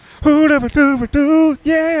Whatever do,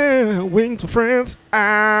 yeah. Wings with friends.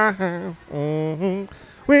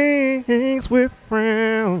 Wings with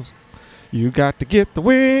friends. You got to get the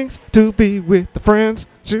wings to be with the friends.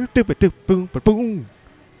 Boom, boom.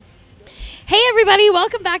 Hey everybody,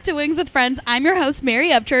 welcome back to Wings with Friends. I'm your host, Mary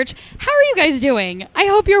Upchurch. How are you guys doing? I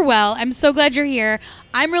hope you're well. I'm so glad you're here.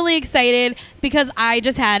 I'm really excited because I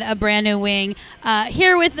just had a brand new wing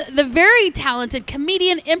here with the very talented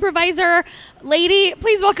comedian, improviser lady.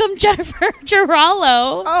 Please welcome Jennifer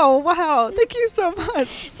Girallo. Oh, wow. Thank you so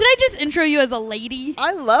much. Did I just intro you as a lady?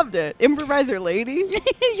 I loved it. Improviser lady.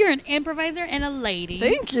 You're an improviser and a lady.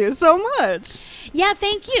 Thank you so much. Yeah,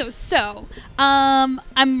 thank you. So,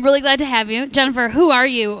 I'm really glad to have you. Jennifer, who are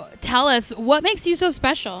you? Tell us, what makes you so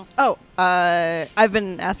special? Oh, I've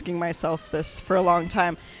been asking myself this for a long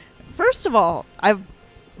time. First of all, I've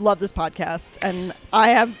loved this podcast, and I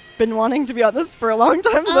have been wanting to be on this for a long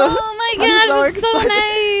time. So oh my gosh, it's so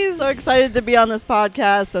nice. So excited to be on this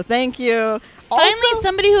podcast, so thank you. Finally,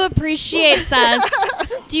 somebody who appreciates us.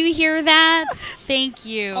 Do you hear that? Thank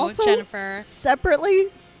you, also, Jennifer. Separately,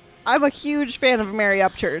 I'm a huge fan of Mary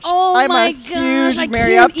Upchurch. Oh I'm my a gosh, huge I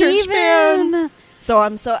Mary can't Upchurch fan. even. So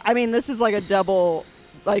this is like a double,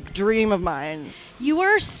 dream of mine. You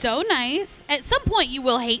are so nice. At some point, you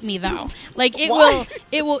will hate me, though. Like, it Why?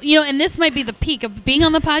 will, and this might be the peak of being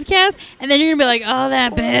on the podcast, and then you're going to be like, oh,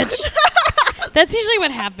 that bitch. That's usually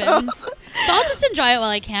what happens. So I'll just enjoy it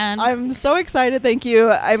while I can. I'm so excited. Thank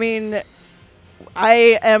you. I mean,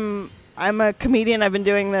 I'm a comedian. I've been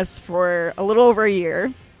doing this for a little over a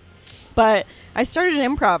year, but I started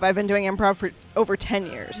in improv. I've been doing improv for over 10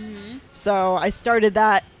 years. Mm-hmm. So I started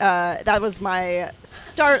that. That was my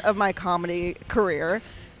start of my comedy career.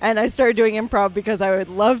 And I started doing improv because I would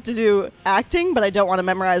love to do acting, but I don't want to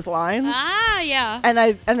memorize lines. Ah, yeah. And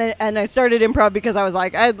I started improv because I was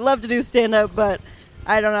like, I'd love to do stand-up, but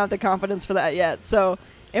I don't have the confidence for that yet. So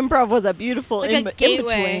improv was a beautiful Like in a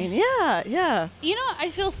gateway. between. Yeah. You know, I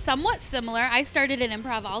feel somewhat similar. I started in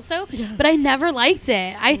improv also, but I never liked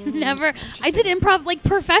it. I did improv like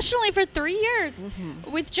professionally for 3 years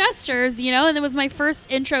with Gestures, and it was my first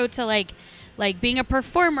intro to like being a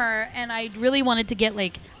performer, and I really wanted to get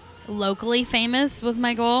like locally famous was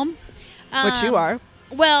my goal. Which you are.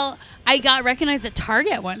 Well, I got recognized at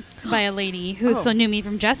Target once by a lady who so knew me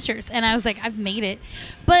from Gestures, and I was like, I've made it.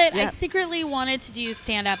 But I secretly wanted to do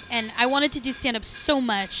stand-up, and I wanted to do stand-up so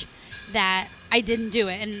much that I didn't do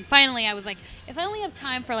it. And finally, I was like, if I only have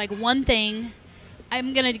time for like one thing, let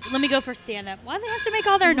me go for stand-up. Why do they have to make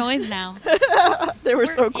all their noise now? They were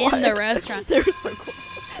so quiet. In the restaurant. They were so quiet.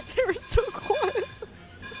 They were so quiet.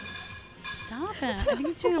 Stop it. I think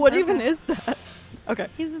he's doing What even is that? Okay.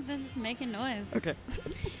 They're just making noise. Okay.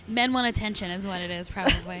 Men want attention is what it is,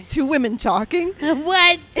 probably. Two women talking.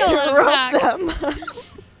 What? Don't let them Interrupt talk. them.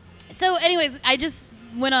 So anyways, I just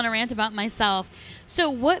went on a rant about myself. So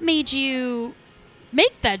what made you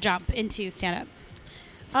make that jump into stand-up?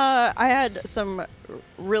 I had some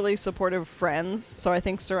really supportive friends. So I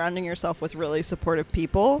think surrounding yourself with really supportive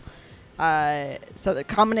people. So the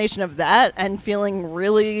combination of that and feeling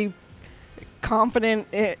really confident,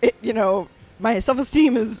 my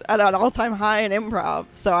self-esteem is at an all-time high in improv.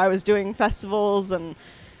 So I was doing festivals and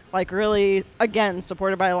really, again,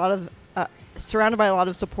 surrounded by a lot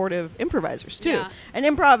of supportive improvisers too. Yeah. And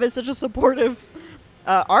improv is such a supportive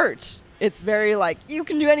art. It's very you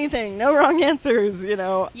can do anything, no wrong answers,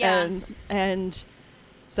 Yeah. And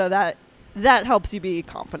so that helps you be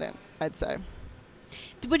confident, I'd say.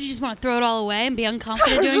 Would you just want to throw it all away and be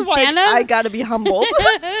unconfident doing just stand-up? I gotta be humbled.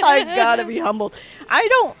 I gotta be humbled.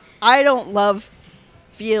 I don't love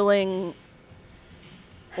feeling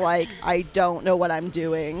like I don't know what I'm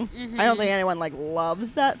doing. Mm-hmm. I don't think anyone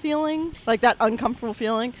loves that feeling, that uncomfortable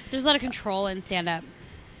feeling. There's a lot of control in stand-up.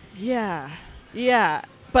 Yeah.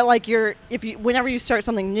 But whenever you start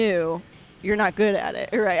something new, you're not good at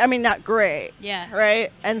it, right? I mean, not great. Yeah.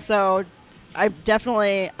 Right. And so I'm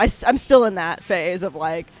still in that phase of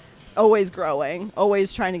always growing,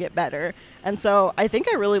 always trying to get better. And so I think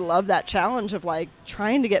I really love that challenge of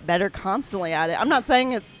trying to get better constantly at it. I'm not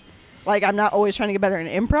saying it's I'm not always trying to get better in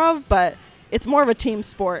improv, but it's more of a team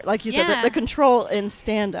sport. Like you said, the control in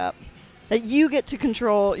stand-up, that you get to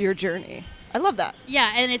control your journey. I love that.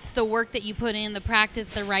 Yeah, and it's the work that you put in, the practice,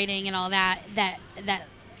 the writing, and all that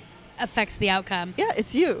affects the outcome. Yeah,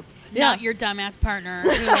 it's you. Not your dumbass partner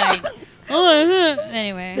who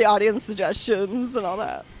anyway. The audience suggestions and all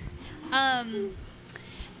that.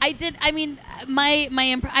 I did. I mean, I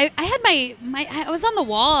had I was on the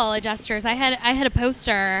wall at Gestures. I had a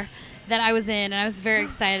poster, that I was in, and I was very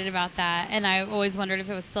excited about that. And I always wondered if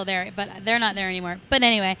it was still there, but they're not there anymore. But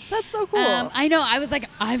anyway, That's so cool. I know. I was like,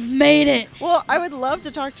 I've made it. Well, I would love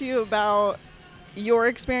to talk to you about your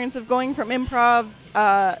experience of going from improv,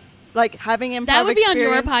 like having improv. That would be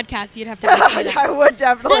experience. on your podcast. You'd have to listen to that. I would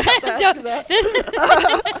definitely have to Don't- that.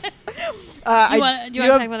 do you want to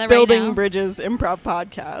talk about that right Building now? Bridges improv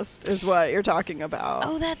podcast is what you're talking about.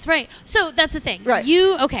 Oh, that's right. So that's the thing. Right.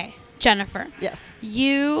 Okay, Jennifer. Yes.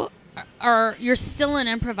 You're still an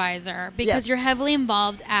improviser because Yes. you're heavily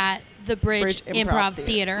involved at the Bridge Improv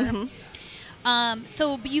Theater. Mm-hmm.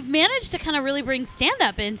 So you've managed to kind of really bring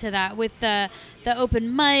stand-up into that with the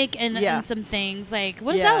open mic and some things. Like,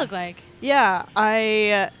 what does that look like?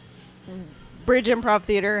 Yeah, Bridge Improv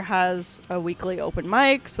Theater has a weekly open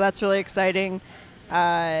mic, so that's really exciting.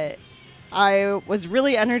 I was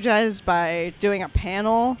really energized by doing a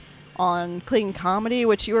panel on clean comedy,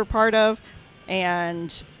 which you were part of,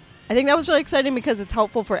 and I think that was really exciting because it's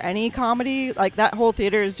helpful for any comedy. Like, that whole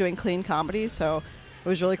theater is doing clean comedy, so it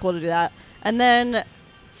was really cool to do that. And then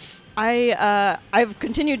I've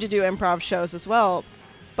continued to do improv shows as well,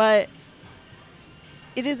 but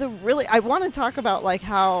it is I want to talk about like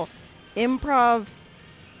how improv,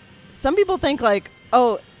 some people think like,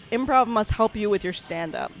 oh, improv must help you with your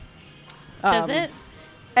stand-up. Does it?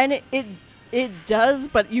 And it does,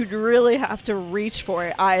 but you'd really have to reach for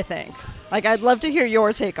it, I think. Like, I'd love to hear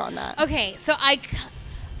your take on that. Okay, so I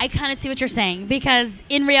kind of see what you're saying because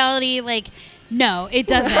in reality, like, no, it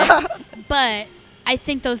doesn't. But I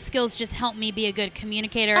think those skills just help me be a good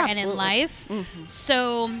communicator and in life. Mm-hmm.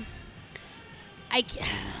 So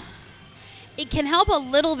it can help a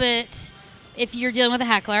little bit if you're dealing with a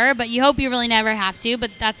heckler, but you hope you really never have to,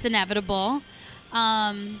 but that's inevitable.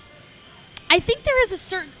 I think there is a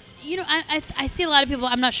certain, I see a lot of people,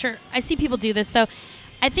 I'm not sure, I see people do this though.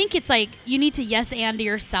 I think it's like you need to yes and to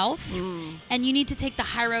yourself and you need to take the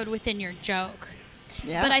high road within your joke.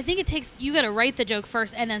 Yeah. But I think you got to write the joke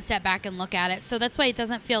first and then step back and look at it. So that's why it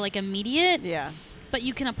doesn't feel like immediate. Yeah. But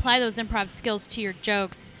you can apply those improv skills to your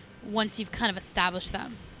jokes once you've kind of established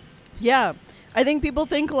them. Yeah. I think people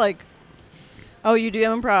think like, oh, you do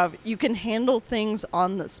improv, you can handle things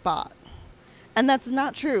on the spot. And that's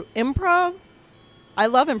not true. Improv, I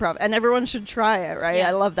love improv, and everyone should try it, right? Yeah.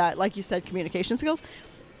 I love that. Like you said, communication skills.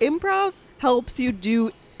 Improv helps you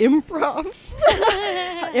do improv.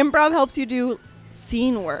 Improv helps you do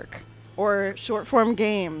scene work or short form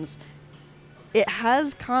games. It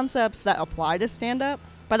has concepts that apply to stand-up,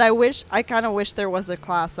 but I kind of wish there was a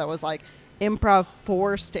class that was like improv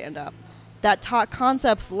for stand-up that taught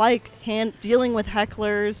concepts like dealing with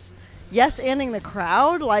hecklers, yes-anding the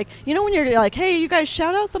crowd. Like, when you're like, hey, you guys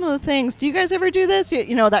shout out some of the things. Do you guys ever do this?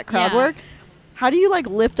 That crowd work. How do you like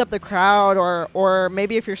lift up the crowd or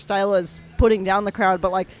maybe if your style is putting down the crowd,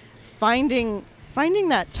 but like finding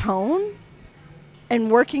that tone and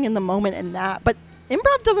working in the moment in that. But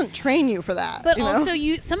improv doesn't train you for that. But also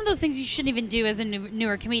some of those things you shouldn't even do as a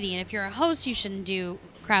newer comedian. If you're a host, you shouldn't do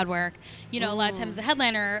crowd work. A lot of times the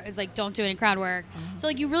headliner is like, don't do any crowd work. So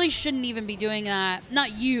like you really shouldn't even be doing that.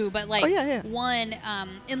 Not you, but like one,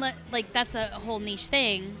 that's a whole niche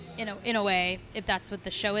thing in a way, if that's what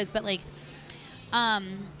the show is. But like,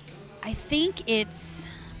 I think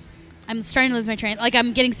I'm starting to lose my train. Like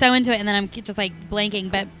I'm getting so into it and then I'm just like blanking.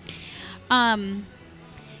 But,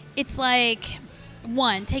 it's like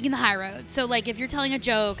one, taking the high road. So like if you're telling a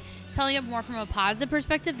joke, telling it more from a positive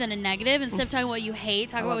perspective than a negative. Instead of talking about what you hate,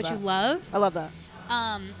 talk about what you love. I love that.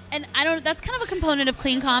 And that's kind of a component of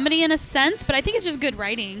clean comedy in a sense, but I think it's just good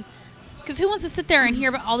writing. Because who wants to sit there and hear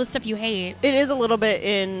about all the stuff you hate? It is a little bit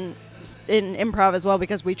in improv as well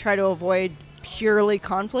because we try to avoid purely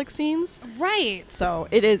conflict scenes. Right. So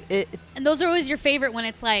it is. And those are always your favorite when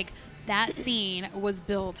it's like, that scene was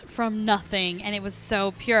built from nothing and it was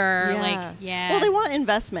so pure. Well, they want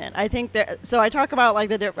investment. I think so I talk about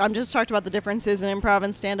like I'm just talked about the differences in improv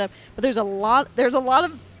and stand up, but there's a lot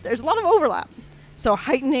of overlap. So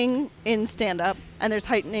heightening in stand up and there's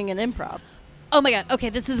heightening in improv. Oh my God. Okay.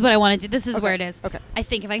 This is what I want to do. This is where it is. Okay. I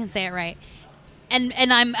think if I can say it right. And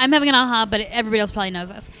I'm having an aha, but everybody else probably knows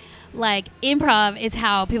this. Like improv is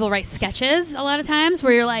how people write sketches a lot of times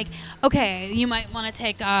where you're like, okay, you might want to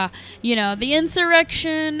take, the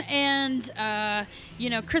insurrection and,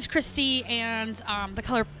 Chris Christie and the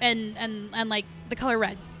color and like the color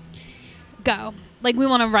red. Go. Like we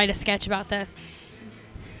want to write a sketch about this.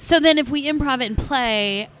 So then if we improv it and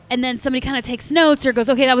play and then somebody kind of takes notes or goes,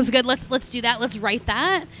 okay, that was good. Let's do that. Let's write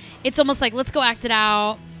that. It's almost like, let's go act it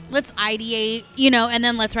out. Let's ideate, and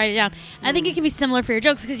then let's write it down. And I think it can be similar for your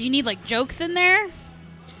jokes because you need like jokes in there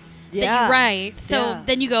that you write. So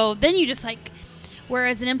then you just like,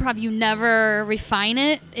 Whereas in improv, you never refine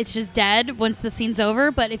it. It's just dead once the scene's over.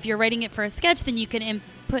 But if you're writing it for a sketch, then you can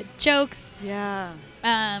input jokes. Yeah.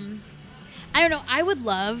 I don't know. I would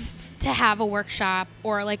love to have a workshop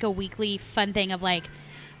or like a weekly fun thing of like,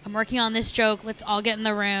 I'm working on this joke. Let's all get in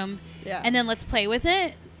the room. Yeah. And then let's play with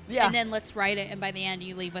it. Yeah. And then let's write it. And by the end,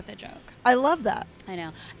 you leave with a joke. I love that. I know.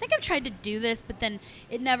 I think I've tried to do this, but then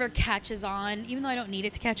it never catches on. Even though I don't need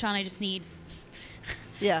it to catch on, I just need...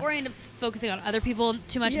 Yeah. Or I end up focusing on other people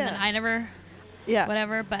too much, and then I never... Yeah.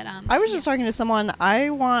 Whatever, but... I was just talking to someone.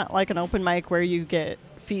 I want like an open mic where you get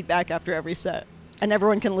feedback after every set, and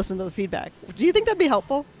everyone can listen to the feedback. Do you think that'd be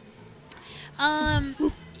helpful?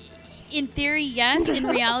 In theory, yes. In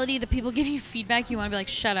reality, the people give you feedback, you want to be like,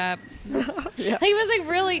 shut up. Yeah. Like, it was like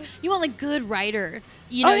really... You want like good writers.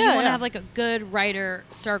 You know, you want to have like a good writer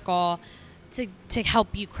circle to help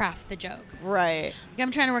you craft the joke. Right. Like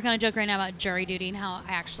I'm trying to work on a joke right now about jury duty and how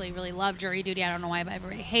I actually really love jury duty. I don't know why, but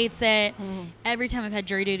everybody hates it. Every time I've had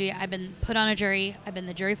jury duty, I've been put on a jury. I've been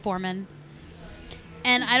the jury foreman.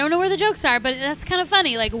 And I don't know where the jokes are, but that's kind of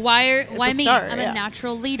funny. Like, why me? I'm a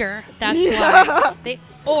natural leader. That's why.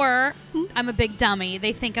 Or I'm a big dummy.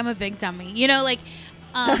 They think I'm a big dummy. You know, like,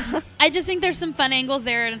 I just think there's some fun angles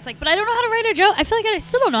there. And it's like, but I don't know how to write a joke. I feel like I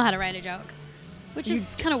still don't know how to write a joke. Which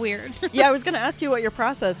is kind of weird. Yeah, I was going to ask you what your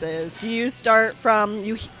process is. Do you start from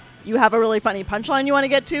you have a really funny punchline you want to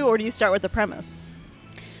get to, or do you start with the premise?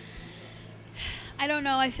 I don't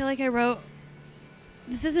know. I feel like I wrote...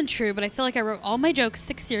 This isn't true, but I feel like I wrote all my jokes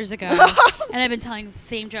 6 years ago, and I've been telling the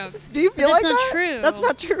same jokes. Do you feel like that's that? not true. That's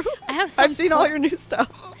not true. I have some I've seen all your new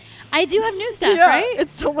stuff. I do have new stuff, Yeah, right?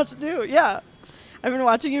 it's so much new. Yeah. I've been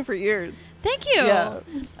watching you for years. Thank you. Yeah.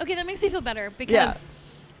 Okay, that makes me feel better because...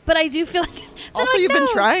 But I do feel like... Also, you've been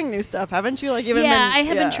trying new stuff, haven't you? Like even I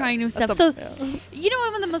have been trying new stuff. You know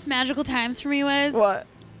what one of the most magical times for me was? What?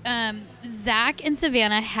 Zach and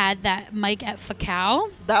Savannah had that mic at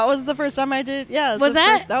Fakao. That was the first time I did. Yeah. Was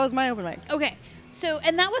that? That was my open mic. Okay. So,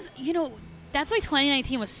 and that was, that's why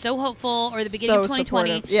 2019 was so hopeful, or the beginning of 2020.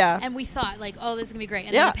 Supportive. Yeah. And we thought, like, oh, this is going to be great.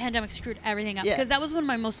 And then the pandemic screwed everything up. Because that was one of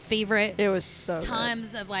my most favorite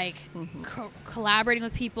times of, like, collaborating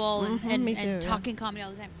with people and talking comedy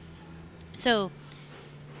all the time. So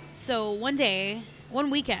one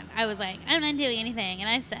weekend, I was like, I'm not doing anything, and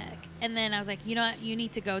I suck. And then I was like, you know what? You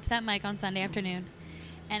need to go to that mic on Sunday afternoon.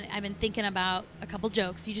 And I've been thinking about a couple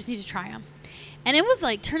jokes. You just need to try them. And it was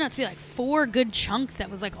like, turned out to be like 4 good chunks that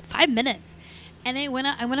was like 5 minutes. And I went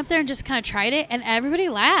up there and just kind of tried it, and everybody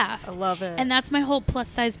laughed. I love it. And that's my whole plus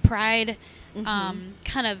size pride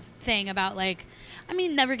kind of thing about, like, I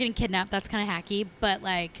mean, never getting kidnapped. That's kind of hacky. But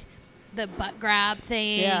like the butt grab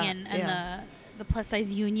thing and the plus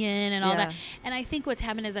size union and all that. And I think what's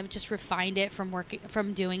happened is I've just refined it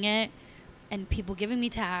from doing it, and people giving me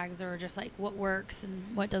tags or just like what works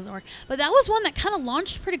and what doesn't work. But that was one that kind of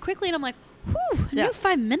launched pretty quickly, and I'm like, whew, a new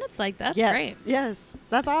 5 minutes like that. That's great. Yes,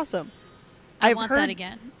 that's awesome. I want that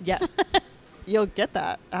again. Yes, you'll get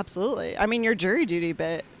that. Absolutely. I mean, your jury duty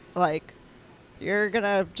bit, like, you're going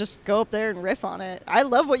to just go up there and riff on it. I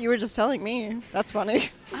love what you were just telling me. That's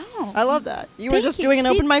funny. Oh. I love that. You were just doing an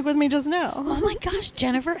open mic with me just now. Oh my gosh,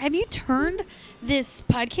 Jennifer, have you turned this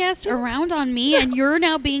podcast around on me? And you're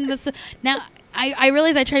now being this. Now, I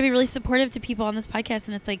realize I try to be really supportive to people on this podcast,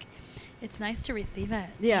 and it's like, it's nice to receive it.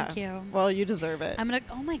 Yeah. Thank you. Well, you deserve it.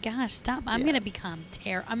 Oh my gosh, stop. I'm going to become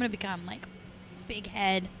like big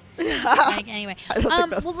head. Like, anyway. I don't think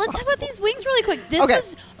that's well, let's possible. talk about these wings really quick.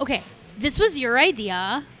 This was your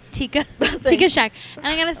idea, Tika Shack. And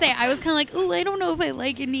I gotta say, I was kind of like, ooh, I don't know if I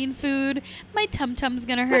like Indian food. My tum-tum's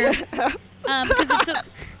gonna hurt. Because it's so,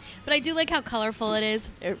 but I do like how colorful it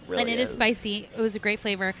is. It really and it is spicy. It was a great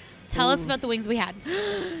flavor. Tell us about the wings we had.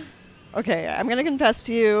 Okay, I'm going to confess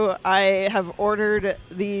to you, I have ordered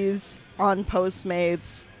these on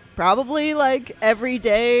Postmates probably like every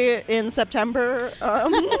day in September.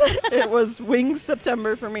 It was Wings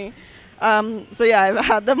September for me. So yeah, I've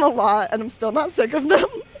had them a lot, and I'm still not sick of them.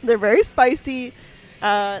 They're very spicy.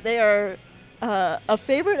 They are a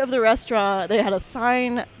favorite of the restaurant. They had a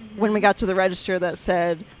sign when we got to the register that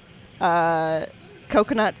said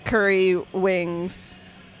coconut curry wings,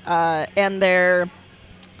 and they're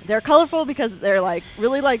colorful because they're like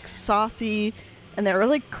really like saucy, and they're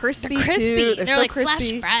really crispy. They're crispy. Too. They're so like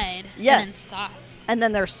crispy. flash fried. Yes. And then sauced. And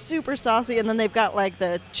then they're super saucy, and then they've got like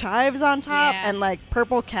the chives on top and like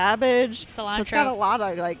purple cabbage. Cilantro. So it's got a lot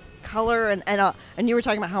of like color, and you were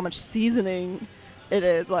talking about how much seasoning it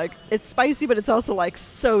is. Like, it's spicy, but it's also like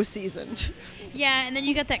so seasoned. Yeah, and then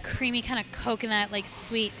you got that creamy kind of coconut, like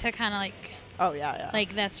sweet to kind of like Oh, yeah.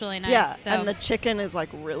 Like, that's really nice. Yeah, so. and the chicken is, like,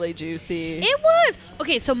 really juicy. It was.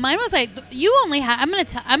 Okay, so mine was like, you only had, I'm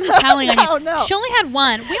telling on you. No. She only had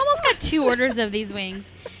one. We almost got 2 orders of these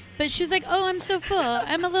wings. But she was like, oh, I'm so full.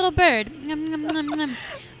 I'm a little bird. Nom, nom, nom,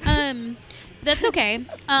 nom. That's okay.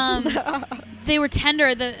 They were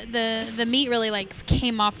tender. The meat really, like,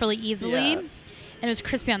 came off really easily. Yeah. And it was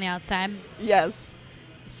crispy on the outside. Yes.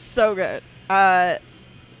 So good.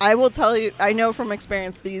 I will tell you, I know from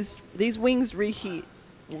experience, these wings reheat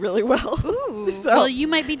really well. Ooh. So- Well, you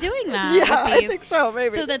might be doing that. Yeah, with I these. think so,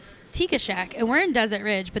 maybe. So that's Tikka Shack, and we're in Desert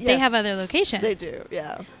Ridge, but they Yes. have other locations. They do,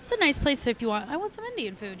 yeah. It's a nice place if you want. I want some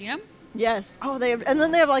Indian food, you know? Yes. Oh, they have, and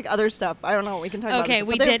then they have, like, other stuff. I don't know. We can talk about Okay, this,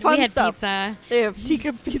 we but they have did. We fun had stuff. pizza. They have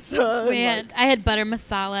tikka pizza. I had butter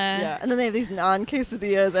masala. Yeah, and then they have these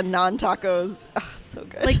non-quesadillas and non-tacos. Oh, so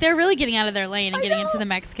good. Like, they're really getting out of their lane and I getting know. into the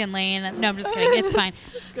Mexican lane. No, I'm just kidding. It's fine.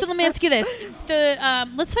 So let me ask you this.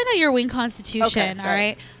 Let's find out your wing constitution, Okay, all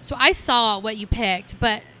right? So I saw what you picked,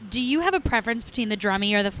 but do you have a preference between the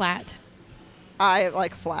drummy or the flat? I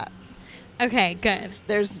like flat. Okay, good.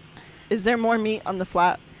 Is there more meat on the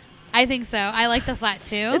flat? I think so. I like the flat,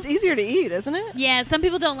 too. It's easier to eat, isn't it? Yeah, some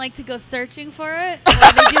people don't like to go searching for it.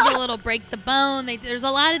 Or they do the little break the bone. There's a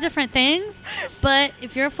lot of different things. But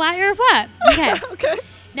if you're a flat, you're a flat. Okay. Okay.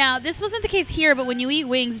 Now, this wasn't the case here, but when you eat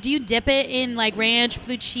wings, do you dip it in, like, ranch,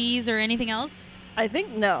 blue cheese, or anything else? I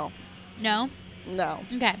think no. No? No.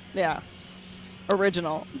 Okay. Yeah.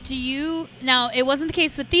 Original. Do you... Now, it wasn't the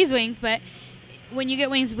case with these wings, but when you get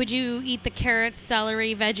wings, would you eat the carrots,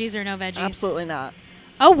 celery, veggies, or no veggies? Absolutely not.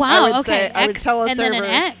 Oh, wow. I would okay. say- I would tell a and then an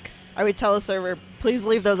server- X. I would tell a server, please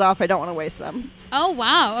leave those off. I don't want to waste them. Oh,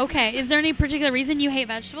 wow. Okay. Is there any particular reason you hate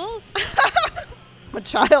vegetables? I'm a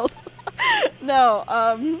child. No.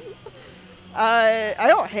 I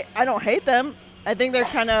don't hate them. I think they're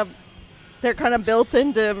kind of built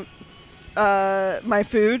into my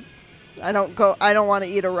food. I don't want to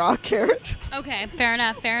eat a raw carrot. Okay, fair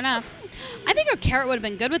enough. I think a carrot would have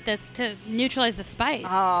been good with this to neutralize the spice.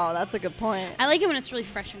 Oh, that's a good point. I like it when it's really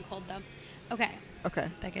fresh and cold, though. Okay, Okay.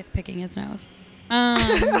 that guy's picking his nose.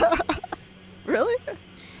 Really?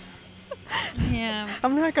 Yeah,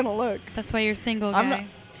 I'm not gonna look. that's why you're single, I'm guy.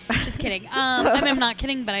 Just kidding. I mean, I'm not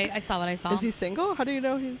kidding, but I saw what I saw. Is he single? How do you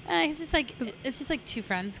know he's? He's just like it's just like 2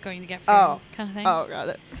 friends going to get food, Oh. kind of thing. Oh, got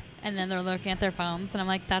it. And then they're looking at their phones, and I'm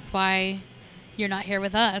like, that's why you're not here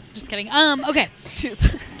with us. Just kidding. Okay.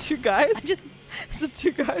 It's 2 guys. I'm just Is it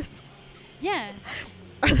 2 guys? yeah.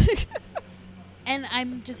 Are they? And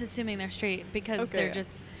I'm just assuming they're straight because Okay. they're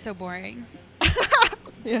just so boring.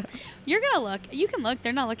 Yeah. You're gonna look. You can look.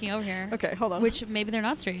 They're not looking over here. Okay, hold on. Which maybe they're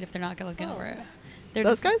not straight if they're not looking Oh. over it. They're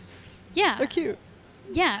Those just, guys? Yeah. They're cute.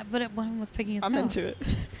 Yeah, but one of them was picking his I'm nose. into it.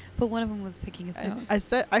 But one of them was picking his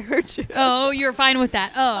nose. I heard you. Oh, you're fine with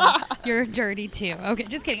that. Oh, you're dirty too. Okay,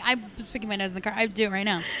 just kidding. I was picking my nose in the car. I do it right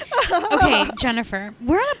now. Okay, Jennifer,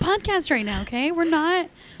 we're on a podcast right now. Okay, we're not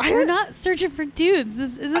searching for dudes.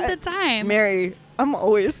 This isn't the time. Mary, I'm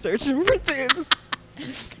always searching for dudes.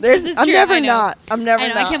 This is I'm true, never I know. not. I'm never I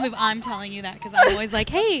know. not. I can't believe I'm telling you that because I'm always like,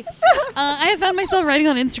 hey, I have found myself writing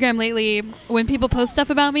on Instagram lately when people post stuff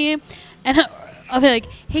about me, and I'll be like,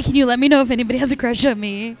 hey, can you let me know if anybody has a crush on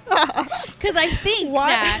me? Because I think Why?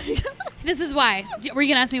 that this is why. Were you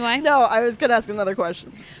gonna ask me why? No, I was gonna ask another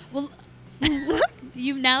question. Well,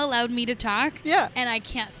 you've now allowed me to talk. Yeah. And I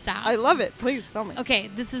can't stop. I love it. Please tell me. Okay,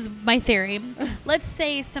 this is my theory. Let's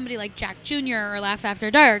say somebody like Jack Jr. or Laugh After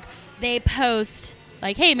Dark, they post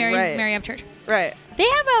like, hey, Mary's Right. Mary Upchurch. Right. They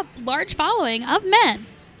have a large following of men.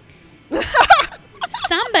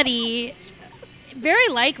 Somebody, very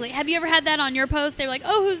likely. Have you ever had that on your post? They were like,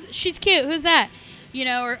 "Oh, she's cute. Who's that?" You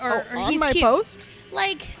know, or on he's my cute. post?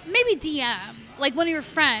 Like maybe DM, like one of your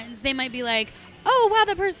friends. They might be like, "Oh, wow,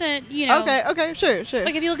 that person." You know. Okay, sure.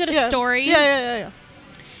 Like if you look at a Yeah. story. Yeah.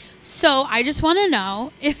 So I just want to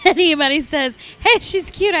know if anybody says, "Hey, she's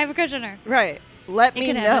cute. I have a crush on her." Right. Let It me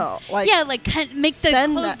could know. happen. Like, yeah, like make the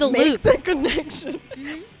send close that, the make loop. the connection.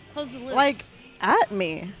 Mhm. Close the loop. Like, at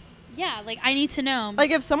me. yeah, like I need to know.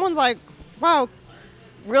 Like, if someone's like, wow,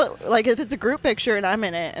 really, like, if it's a group picture and I'm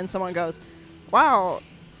in it and someone goes, wow,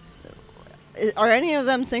 are any of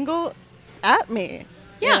them single? At me.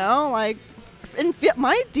 Yeah. You know, like, and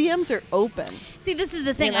my DMs are open. See, this is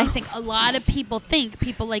the thing. You I know? think a lot of people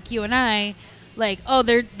like you and I, like, oh,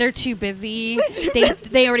 they're too busy.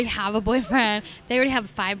 They already have a boyfriend. They already have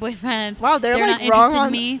 5 boyfriends. Wow, they're not like wrong interested on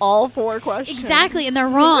in me. all 4 questions. Exactly, and they're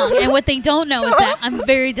wrong. And what they don't know is that I'm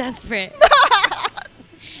very desperate.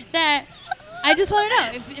 That I just want to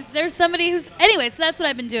know if there's somebody who's anyway. So that's what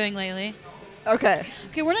I've been doing lately. Okay.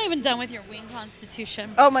 Okay, we're not even done with your wing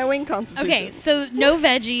constitution. Oh, my wing constitution. Okay, so no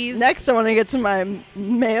veggies. Next, I want to get to my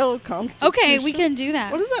male constitution. Okay, we can do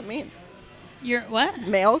that. What does that mean? Your what?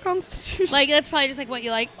 Male constitution? Like, that's probably just like what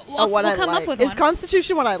you like. We'll, what we'll I come like. up with Is one.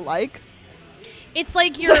 constitution what I like? It's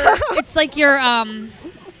like your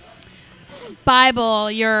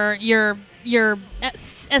Bible, your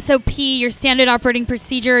SOP, your standard operating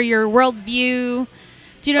procedure, your worldview.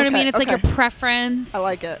 Do you know what I mean? It's like your preference. I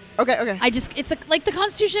like it. Okay. It's like the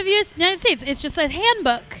Constitution of the United States. It's just a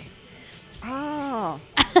handbook. Oh.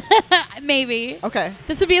 Maybe. Okay.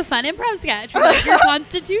 This would be a fun improv sketch. Like your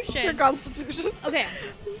Constitution. Your constitution. Okay.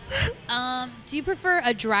 Do you prefer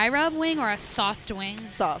a dry rub wing or a sauced wing?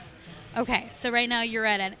 Sauce. Okay, so right now you're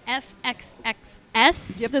at an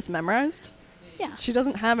FXXS. Do you have this memorized? Yeah. She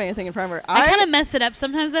doesn't have anything in front of her. I kind of mess it up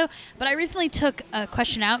sometimes, though. But I recently took a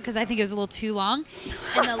question out because I think it was a little too long.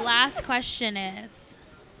 And the last question is,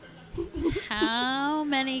 how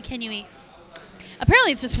many can you eat?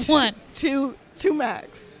 Apparently, it's just one. Two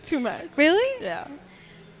max. Really? Yeah.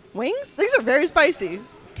 Wings? These are very spicy.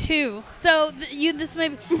 2. So this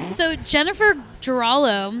might be, so Jennifer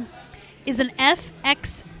Girallo is an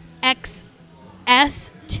FXXS2.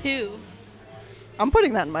 I'm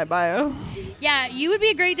putting that in my bio. Yeah, you would be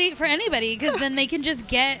a great date for anybody because then they can just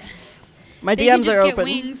get my they can DMs just are get open.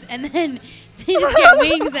 wings and then they just get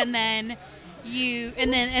wings and then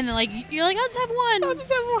and then like you're like I'll just have one. I'll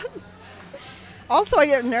just have one. Also, I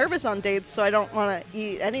get nervous on dates, so I don't want to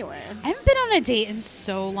eat anyway. I haven't been on a date in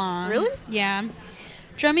so long. Really? Yeah.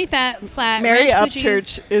 Drummy fat flat. Mary ranch blue Upchurch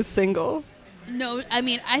cheese. is single. No, I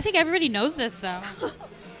mean I think everybody knows this though.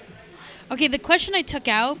 Okay, the question I took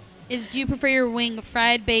out is: do you prefer your wing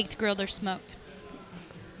fried, baked, grilled, or smoked?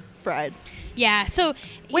 Fried. Yeah. So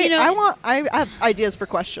Wait, you know, I have ideas for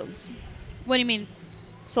questions. what do you mean?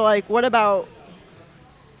 So, like, what about?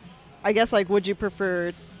 I guess, like, would you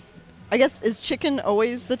prefer? I guess is chicken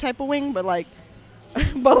always the type of wing, but like,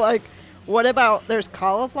 what about? There's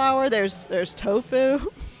cauliflower. There's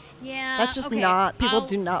tofu. Yeah. That's just okay, not. People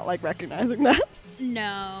do not like recognizing that.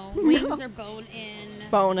 No, wings are bone-in.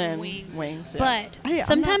 Bone-in wings. Yeah. But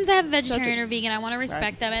sometimes I have vegetarian or vegan. I want to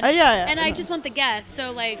respect them, and yeah, and I I know. just want the guest.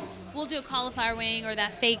 So like, we'll do a cauliflower wing or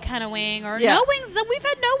that fake kind of wing or Yeah. no wings. We've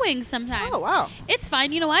had no wings sometimes. Oh wow, It's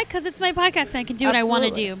fine. You know why? Because it's my podcast and I can do what I want to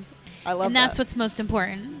Absolutely. do. I love And that. that's what's most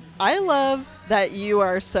important. I love that you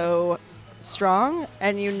are so strong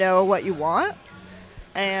and you know what you want,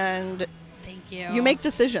 and Thank you. you make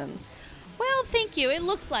decisions. Well, thank you. It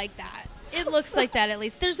looks like that. It looks like that at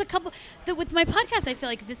least. There's a couple with my podcast. I feel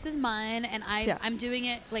like this is mine, and I'm doing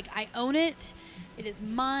it like I own it. It is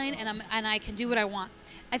mine, and I can do what I want.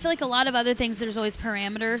 I feel like a lot of other things. There's always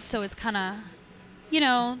parameters, so it's kind of,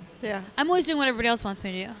 Yeah. I'm always doing what everybody else wants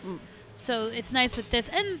me to do. So it's nice with this,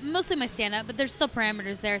 and mostly my stand-up. But there's still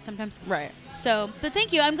parameters there sometimes. Right. So, but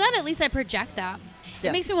thank you. I'm glad at least I project that. It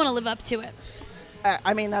Yes. makes me want to live up to it.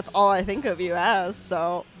 I mean, that's all I think of you as.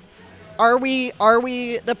 So, are we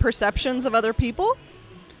the perceptions of other people,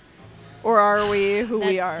 or are we who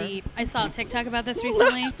we are? That's deep. I saw a TikTok about this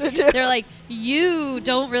recently. Did you? They're like, you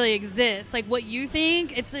don't really exist. Like what you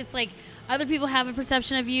think, it's like other people have a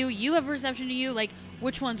perception of you. You have a perception of you. Like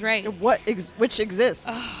which one's right? Which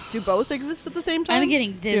exists? Do both exist at the same time? I'm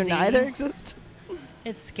getting dizzy. Do neither exist?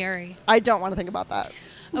 It's scary. I don't want to think about that.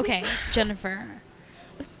 Okay, Jennifer.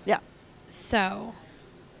 Yeah. So,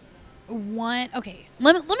 okay.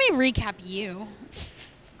 Let me recap you.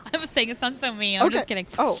 I was saying it sounds so mean. I'm just kidding.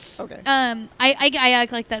 Oh, okay. I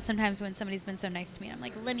act like that sometimes when somebody's been so nice to me. And I'm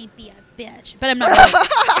like, let me be a bitch, but I'm not.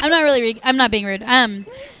 Really, I'm not being rude.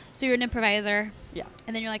 So you're an improviser. Yeah.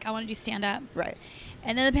 And then you're like, I want to do stand up. Right.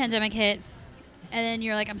 And then the pandemic hit, and then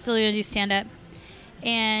you're like, I'm still gonna do stand up.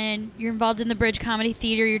 And you're involved in the Bridge Comedy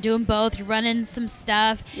Theater. You're doing both. You're running some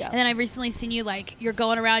stuff. Yeah. And then I've recently seen you, like, you're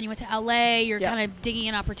going around. You went to LA. You're kind of digging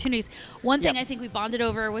in opportunities. One thing I think we bonded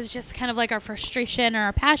over was just kind of like our frustration or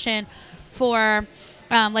our passion for,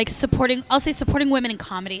 like, supporting women in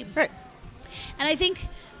comedy. Right. And I think,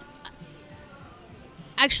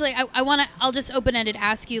 actually, I'll just open-ended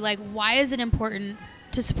ask you, like, why is it important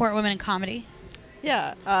to support women in comedy?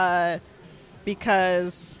 Yeah.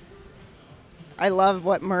 Because I love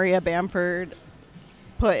what Maria Bamford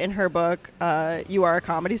put in her book, You Are a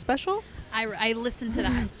Comedy Special. I listened to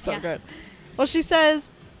that. So good. Well, she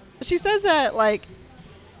says that, like,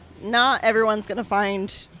 not everyone's going to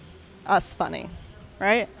find us funny,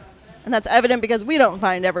 right? And that's evident because we don't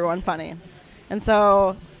find everyone funny. And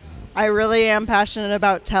so I really am passionate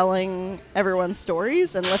about telling everyone's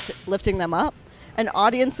stories and lifting them up. And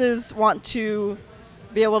audiences want to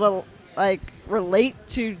be able to, like, relate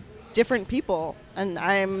to different people and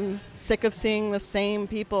I'm sick of seeing the same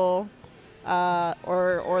people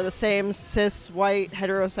or the same cis white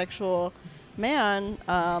heterosexual man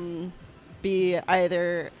be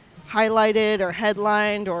either highlighted or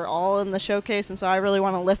headlined or all in the showcase. And so I really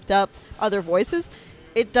want to lift up other voices.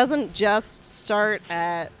 It doesn't just start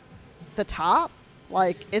at the top.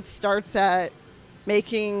 Like, it starts at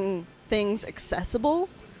making things accessible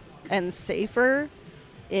and safer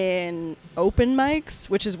in open mics,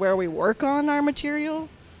 which is where we work on our material.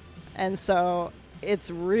 And so it's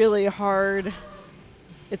really hard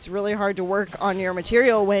to work on your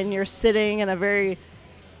material when you're sitting in a very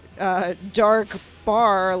dark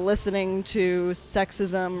bar listening to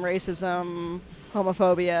sexism, racism,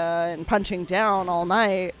 homophobia, and punching down all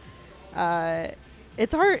night.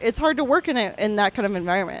 It's hard to work in that kind of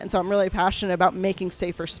environment. And so I'm really passionate about making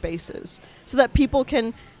safer spaces so that people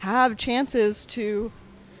can have chances to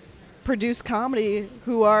produce comedy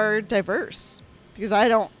who are diverse, because I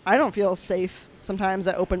don't feel safe sometimes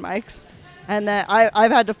at open mics, and that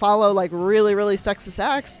I've had to follow like really, really sexist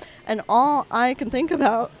acts, and all I can think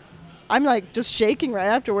about, I'm like just shaking right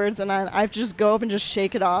afterwards, and I just go up and just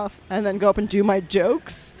shake it off and then go up and do my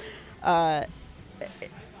jokes.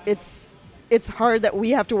 It's hard that we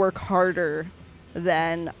have to work harder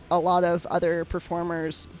than a lot of other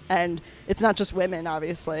performers, and it's not just women.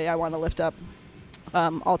 Obviously, I want to lift up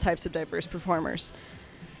all types of diverse performers.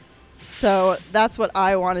 So that's what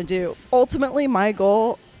I want to do. Ultimately, my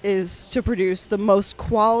goal is to produce the most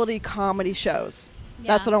quality comedy shows. Yeah.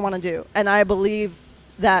 That's what I want to do. And I believe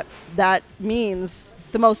that means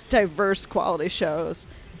the most diverse quality shows.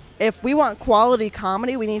 If we want quality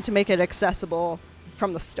comedy, we need to make it accessible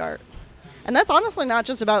from the start. And that's honestly not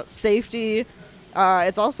just about safety.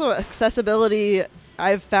 It's also accessibility,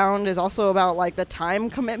 I've found, is also about like the time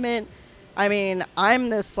commitment. I mean, I'm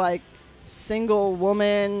this like single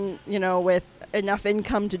woman, with enough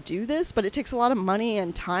income to do this, but it takes a lot of money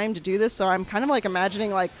and time to do this. So I'm kind of like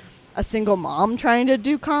imagining like a single mom trying to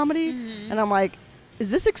do comedy. Mm-hmm. And I'm like, is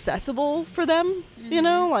this accessible for them?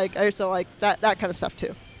 Mm-hmm. Like that kind of stuff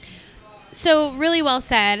too. So really well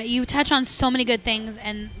said. You touch on so many good things,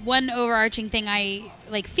 and one overarching thing I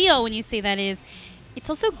feel when you say that is it's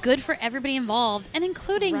also good for everybody involved, and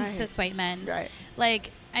including cis white men. Right.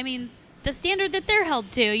 I mean, the standard that they're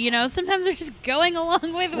held to, sometimes they're just going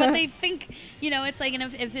along with what they think, it's like,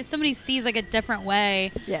 and if somebody sees like a different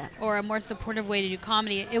way or a more supportive way to do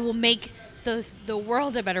comedy, it will make the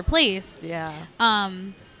world a better place. Yeah.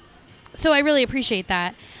 So I really appreciate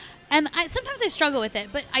that. And sometimes I struggle with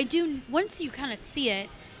it, but I do, once you kind of see it,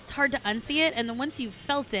 it's hard to unsee it. And then once you've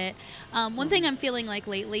felt it, one thing I'm feeling like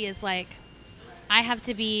lately is like, I have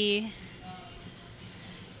to be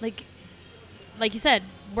like you said,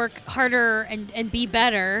 work harder and be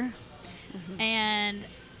better. Mm-hmm. And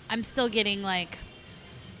I'm still getting like,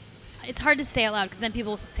 it's hard to say out loud because then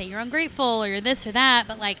people say you're ungrateful or you're this or that,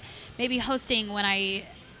 but like maybe hosting when I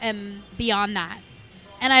am beyond that.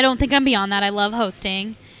 And I don't think I'm beyond that. I love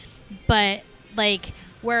hosting. But like,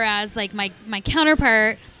 whereas like my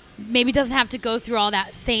counterpart maybe doesn't have to go through all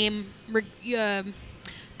that same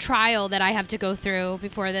trial that I have to go through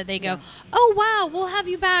before that they go, oh wow, we'll have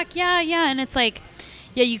you back. Yeah. And it's like,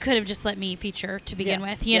 yeah, you could have just let me feature to begin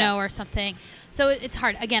with, you know, or something. So it's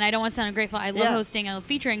hard. Again, I don't want to sound ungrateful. I love hosting, I love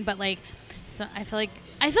featuring, but like, so I feel like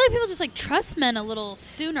people just like trust men a little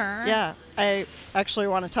sooner. Yeah, I actually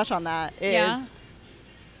want to touch on that.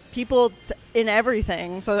 People in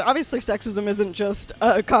everything. So obviously sexism isn't just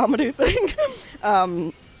a comedy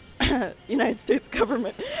thing. United States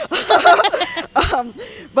government.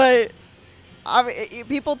 But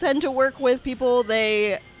people tend to work with people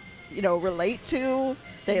they, relate to,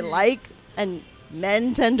 they like, and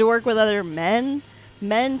men tend to work with other men.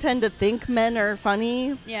 Men tend to think men are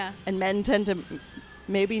funny. Yeah. And men tend to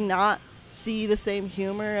maybe not see the same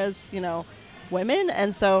humor as, women.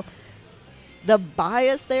 And so the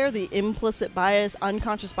bias there, the implicit bias,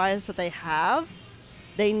 unconscious bias that they have,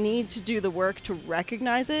 they need to do the work to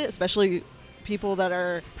recognize it, especially people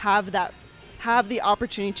that have the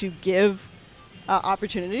opportunity to give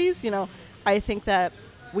opportunities. I think that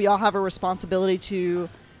we all have a responsibility to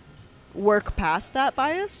work past that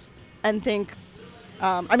bias and think,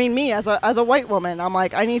 me as a white woman, I'm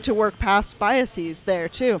like, I need to work past biases there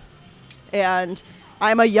too. And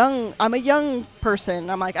I'm a young person.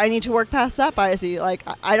 I'm like, I need to work past that bias. Like,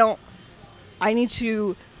 I need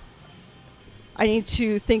to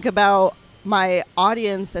think about my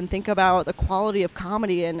audience and think about the quality of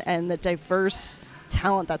comedy and the diverse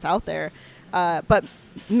talent that's out there. But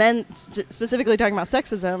men, specifically talking about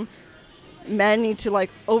sexism, men need to like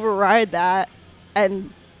override that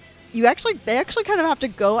and they actually kind of have to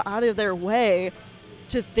go out of their way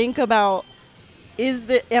to think about,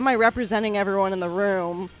 am I representing everyone in the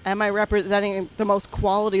room? Am I representing the most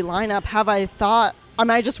quality lineup? Am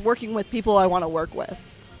I just working with people I want to work with?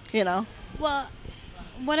 You know? Well,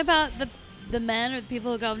 what about the men or the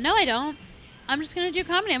people who go, no, I don't. I'm just going to do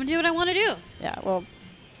comedy. I'm going to do what I want to do. Yeah, well,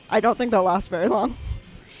 I don't think they'll last very long.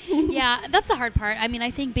 Yeah, that's the hard part. I mean,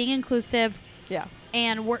 I think being inclusive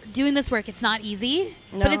and doing this work, it's not easy,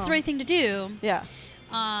 but it's the right thing to do. Yeah.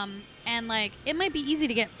 And, like, it might be easy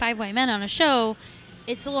to get 5 white men on a show.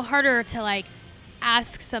 It's a little harder to, like,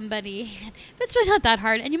 ask somebody. It's really not that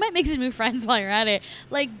hard. And you might make some new friends while you're at it.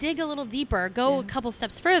 Like, dig a little deeper. Go a couple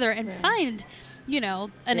steps further and find, you know,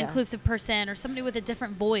 an inclusive person or somebody with a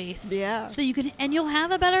different voice. Yeah. So you can, and you'll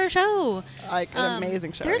have a better show. Like, an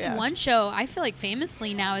amazing show. There's one show I feel like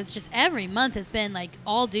famously now is just every month has been, like,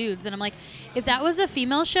 all dudes. And I'm like, if that was a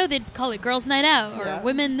female show, they'd call it Girls Night Out or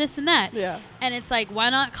Women This and That. Yeah. And it's like,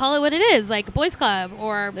 why not call it what it is? Like Boys Club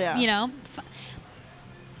or, you know.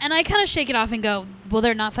 And I kind of shake it off and go, well,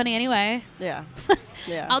 they're not funny anyway. Yeah.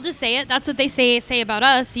 Yeah. I'll just say it. That's what they say about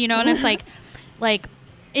us, you know. And it's like,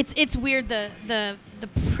 it's weird the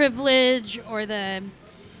privilege or the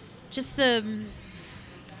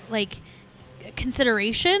like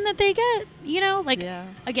consideration that they get, you know. Like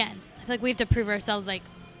again, I feel like we have to prove ourselves like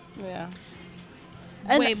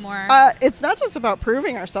way more. It's not just about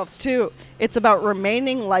proving ourselves too. It's about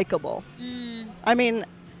remaining likable. I mean,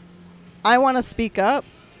 I want to speak up,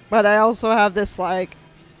 but I also have this like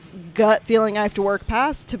gut feeling I have to work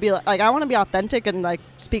past to be like I want to be authentic and like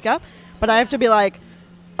speak up, but I have to be like,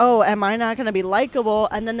 oh, am I not going to be likable?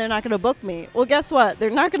 And then they're not going to book me. Well, guess what? They're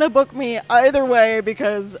not going to book me either way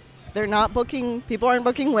because people aren't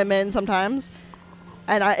booking women sometimes.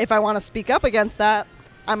 And if I want to speak up against that,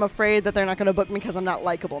 I'm afraid that they're not going to book me because I'm not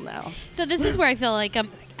likable now. So this is where I feel like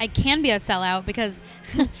I can be a sellout because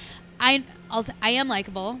I am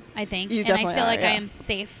likable, I think. You and I feel definitely like are, I am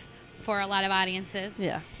safe for a lot of audiences.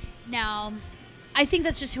 Yeah. Now, I think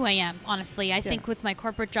that's just who I am, honestly. I think with my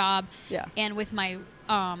corporate job and with my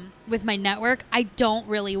network, I don't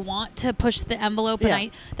really want to push the envelope,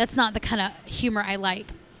 and that's not the kind of humor I like.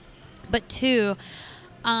 But two,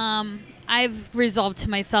 I've resolved to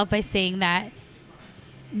myself by saying that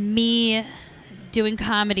me doing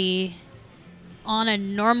comedy on a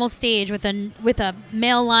normal stage with a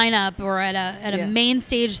male lineup or at a main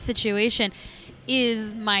stage situation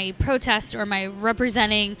is my protest or my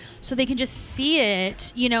representing, so they can just see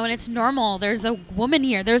it, you know, and it's normal. There's a woman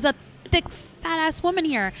here. There's a thick, fat ass woman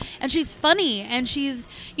here, and she's funny, and she's,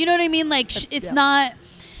 you know what I mean? Like, it's not.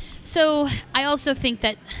 So I also think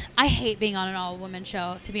that I hate being on an all woman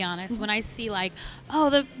show, to be honest. When I see like,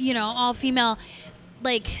 all female,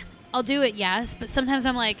 like, I'll do it, yes, but sometimes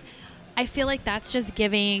I'm like, I feel like that's just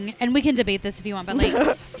giving, and we can debate this if you want, but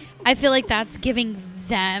like, I feel like that's giving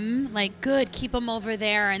them like, good, keep them over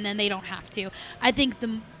there, and then they don't have to. I think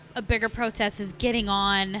a bigger protest is getting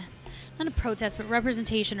on, not a protest, but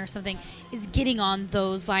representation or something, is getting on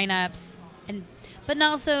those lineups, but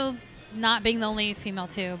also not being the only female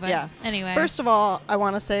too. But anyway. First of all, I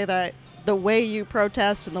want to say that the way you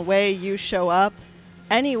protest and the way you show up,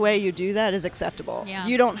 any way you do that is acceptable. Yeah.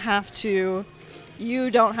 You don't have to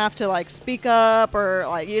like speak up or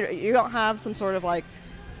like you don't have some sort of like,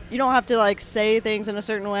 you don't have to like say things in a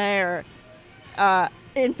certain way or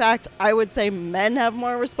in fact, I would say men have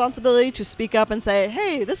more responsibility to speak up and say,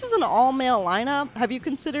 hey, this is an all male lineup. Have you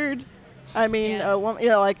considered? I mean,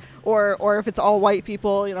 like, or if it's all white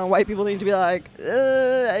people, you know, white people need to be like,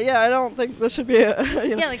 I don't think this should be a,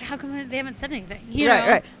 you know. Yeah, like, how come they haven't said anything?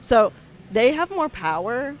 Right. So they have more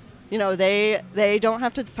power. You know, they don't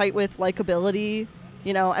have to fight with likability.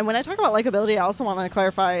 You know, and when I talk about likability, I also want to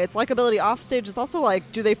clarify it's likability off stage. It's also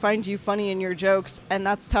like, do they find you funny in your jokes? And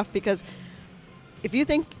that's tough because if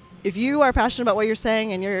you are passionate about what you're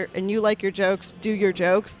saying and you like your jokes, do your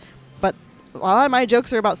jokes. But a lot of my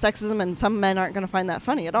jokes are about sexism, and some men aren't going to find that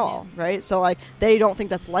funny at all, right? So like, they don't think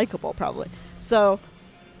that's likable probably. So,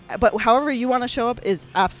 but however you want to show up is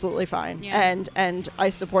absolutely fine, and I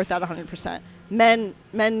support that 100%. Men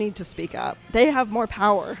need to speak up. They have more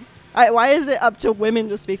power. Why is it up to women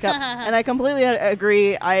to speak up? And I completely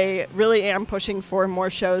agree. I really am pushing for more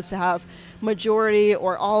shows to have majority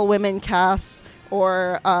or all women casts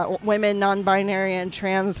or women, non-binary, and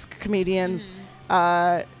trans comedians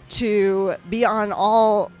to be on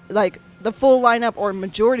all, like, the full lineup or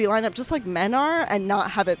majority lineup, just like men are, and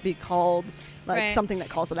not have it be called like something that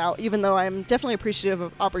calls it out, even though I'm definitely appreciative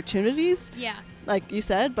of opportunities. Yeah. like you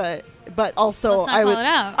said, but also Let's not call it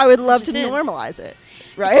out. I would love It to just is. normalize it,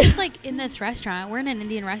 right? It's just like in this restaurant, we're in an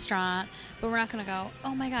Indian restaurant, but we're not going to go,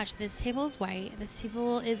 oh my gosh, this table is white, this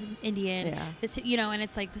table is Indian, Yeah. this, and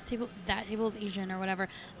it's like this table, that table is Asian or whatever.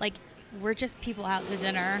 Like, we're just people out to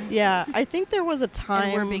dinner. Yeah, I think there was a time.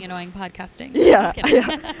 And we're being annoying podcasting. Yeah, Just kidding.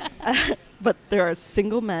 yeah. But there are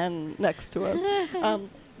single men next to us.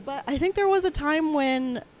 But I think there was a time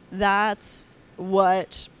when that's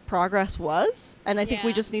what progress was, and I think we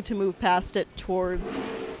Yeah. just need to move past it towards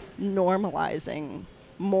normalizing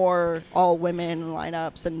more all women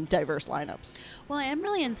lineups and diverse lineups. Well, I am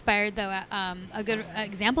really inspired, though. A good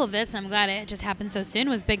example of this, and I'm glad it just happened so soon,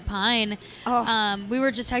 was Big Pine. Oh. We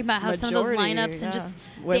were just talking about how some of those Majority, lineups and yeah. just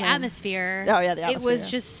Women. the atmosphere. Oh yeah, the atmosphere. It was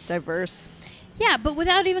yeah. just diverse. Yeah, but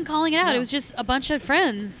without even calling it out, No. it was just a bunch of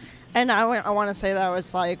friends. And I want to say that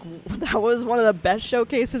was one of the best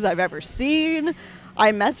showcases I've ever seen.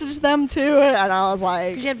 I messaged them too, and I was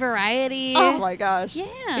like, Because you had variety. oh my gosh. Yeah.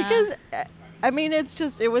 Because, I mean,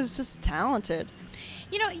 it was just talented.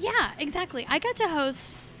 Yeah, exactly. I got to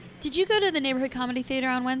host. Did you go to the Neighborhood Comedy Theater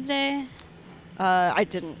on Wednesday? I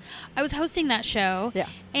didn't. I was hosting that show. Yeah.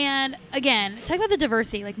 And again, talk about the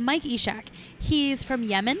diversity. Like Mike Ishak, he's from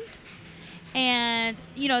Yemen. And,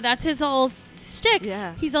 that's his whole shtick.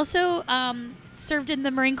 Yeah. He's also served in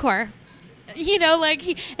the Marine Corps.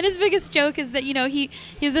 And his biggest joke is that, he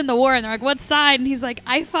was in the war and they're like, what side? And he's like,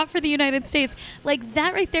 I fought for the United States. Like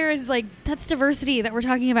that right there is like, that's diversity that we're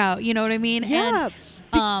talking about. You know what I mean? Yeah.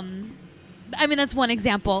 And, that's one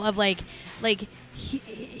example of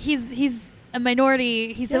he's a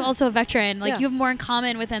minority. He's Yeah. also a veteran. Like Yeah. you have more in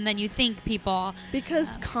common with him than you think, people.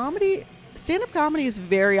 Because stand-up comedy is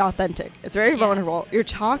very authentic. It's very Yeah. vulnerable. You're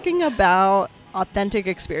talking about authentic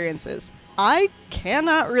experiences. I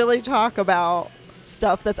cannot really talk about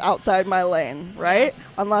stuff that's outside my lane, right?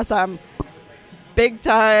 Unless I'm big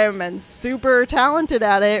time and super talented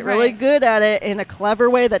at it, really Right. good at it in a clever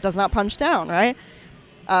way that does not punch down, right?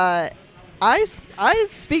 I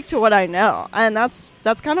speak to what I know, and that's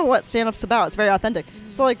kind of what stand-up's about. It's very authentic.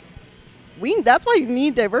 Mm-hmm. So that's why you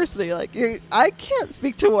need diversity. I can't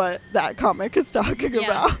speak to what that comic is talking Yeah.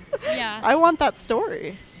 about. Yeah. I want that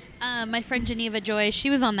story. My friend Geneva Joy,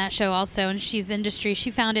 she was on that show also, and she's industry.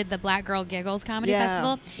 She founded the Black Girl Giggles Comedy Yeah,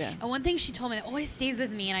 Festival. yeah. And one thing she told me that always stays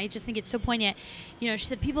with me, and I just think it's so poignant. She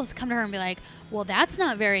said people come to her and be like, "Well, that's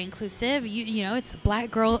not very inclusive. It's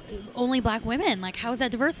black girl, only black women. Like, how is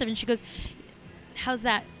that diverse?" And she goes, "How's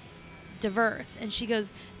that diverse?" And she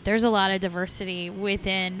goes, "There's a lot of diversity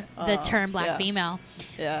within the term black yeah. female."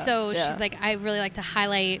 Yeah. So yeah. she's like, I really like to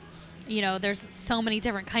highlight, there's so many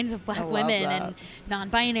different kinds of black I love women that. and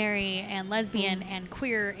non-binary and lesbian and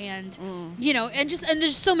queer and, and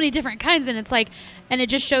there's so many different kinds. And it's like, and it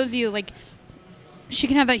just shows you like, she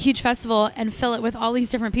can have that huge festival and fill it with all these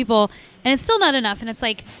different people and it's still not enough. And it's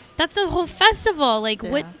like, that's a whole festival. Like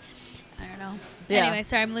what, Yeah. I don't know. Yeah. Anyway,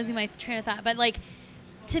 sorry, I'm losing my train of thought. But like,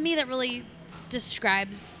 to me, that really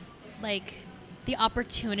describes like the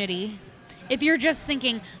opportunity. If you're just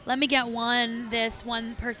thinking, let me get one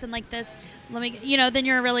person like this, then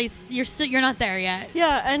you're not there yet.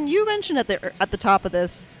 Yeah, and you mentioned at the top of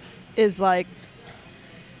this is like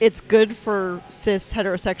it's good for cis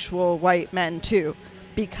heterosexual white men too,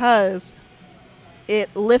 because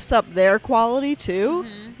it lifts up their quality too.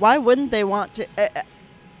 Mm-hmm. Why wouldn't they want to?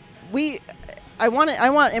 I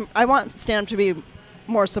want stand-up to be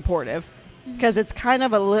more supportive because it's kind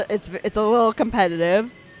of it's a little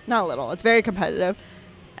competitive. Not a little. It's very competitive,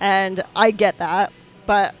 and I get that.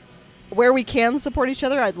 But where we can support each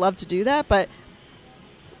other, I'd love to do that. But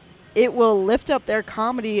it will lift up their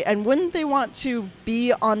comedy, and wouldn't they want to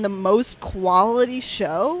be on the most quality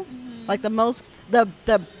show, like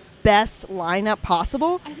the best lineup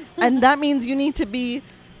possible? And that means you need to be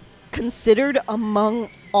considered among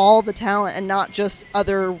all the talent, and not just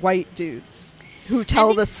other white dudes who tell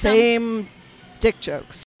think the same dick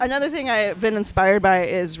jokes. Another thing I've been inspired by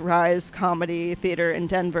is Rise Comedy Theater in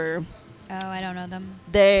Denver. Oh, I don't know them.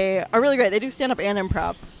 They are really great. They do stand-up and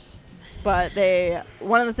improv. But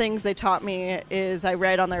one of the things they taught me is I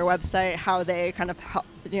read on their website how they kind of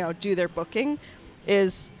do their booking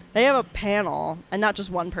is they have a panel and not just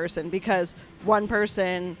one person, because one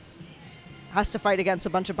person has to fight against a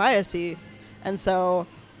bunch of biasy. And so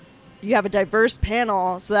you have a diverse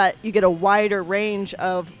panel so that you get a wider range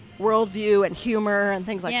of worldview and humor and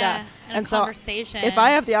things like that. And so conversation. if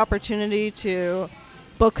I have the opportunity to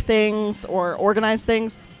book things or organize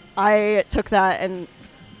things, I took that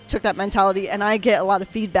mentality, and I get a lot of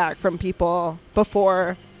feedback from people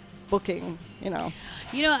before booking,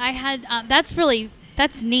 I had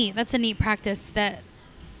that's neat. That's a neat practice that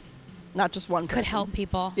not just one person. Could help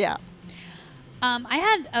people. Yeah. I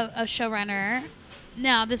had a showrunner.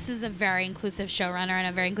 Now, this is a very inclusive showrunner and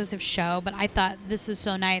a very inclusive show, but I thought this was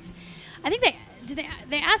so nice. I think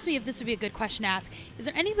they asked me if this would be a good question to ask. Is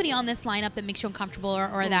there anybody on this lineup that makes you uncomfortable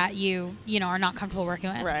or that you know are not comfortable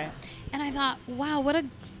working with? Right. And I thought, wow, what a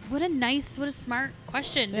smart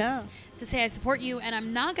question. Yeah. To say I support you, and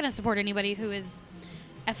I'm not going to support anybody who is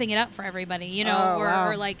effing it up for everybody, you know,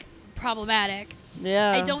 or like problematic.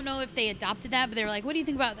 Yeah. I don't know if they adopted that, but they were like, what do you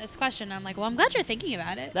think about this question? And I'm like, well, I'm glad you're thinking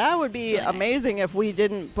about it. That would be really amazing if we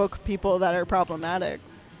didn't book people that are problematic.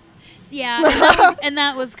 Yeah, and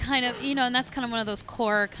that was kind of, you know, and that's kind of one of those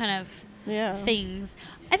core kind of things.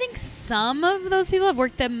 I think some of those people have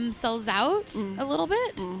worked themselves out a little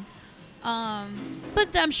bit. But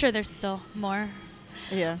I'm sure there's still more.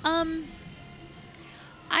 Yeah.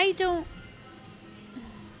 I don't...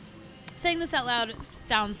 Saying this out loud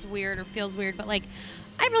sounds weird or feels weird, but, like,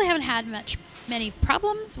 I really haven't had many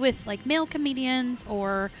problems with, like, male comedians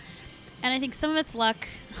and I think some of it's luck.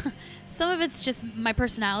 Some of it's just my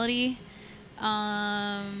personality. But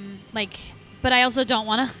I also don't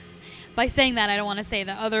want to... By saying that, I don't want to say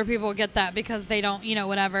that other people get that because they don't, you know,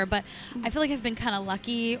 whatever. But I feel like I've been kind of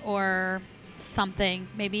lucky or something.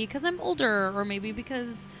 Maybe because I'm older or maybe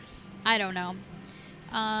because... I don't know.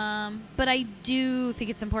 But I do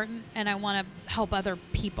think it's important, and I want to help other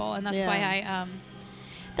people, and that's why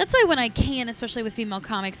that's why when I can, especially with female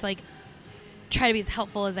comics, like, try to be as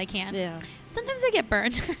helpful as I can. Yeah. Sometimes I get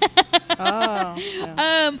burned.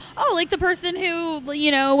 Yeah. Like the person who,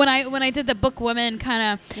 you know, when I did the book woman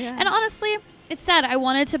kind of, and honestly, it's sad. I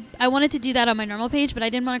wanted to do that on my normal page, but I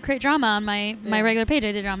didn't want to create drama on my regular page.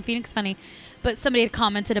 I did it on Phoenix Funny. But somebody had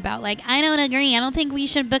commented about, like, I don't agree. I don't think we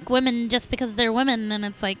should book women just because they're women. And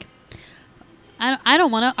it's like, I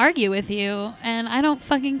don't want to argue with you. And I don't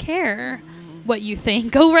fucking care what you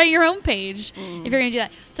think. Go write your own page if you're going to do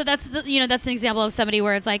that. So that's, that's an example of somebody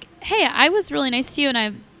where it's like, hey, I was really nice to you. And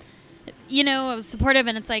I was supportive.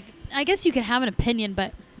 And it's like, I guess you can have an opinion,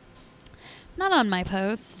 but not on my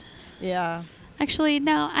post. Yeah. Actually,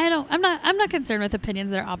 no, I don't. I'm not concerned with opinions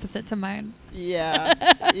that are opposite to mine. Yeah.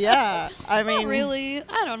 Yeah. I mean, not really.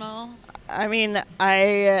 I don't know. I mean,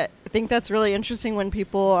 I think that's really interesting when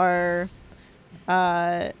people are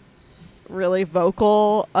really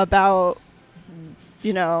vocal about,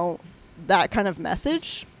 you know, that kind of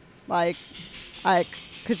message. Like,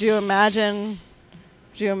 could you imagine,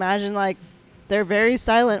 like, they're very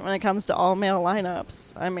silent when it comes to all male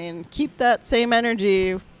lineups. I mean, keep that same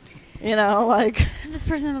energy. You know, like... This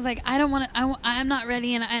person was like, I'm not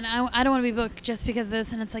ready, and I don't want to be booked just because of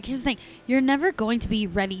this. And it's like, here's the thing. You're never going to be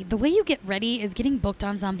ready. The way you get ready is getting booked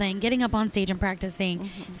on something, getting up on stage and practicing,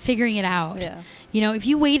 figuring it out. Yeah. You know, if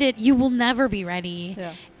you wait it, you will never be ready.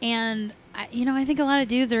 Yeah. And, I think a lot of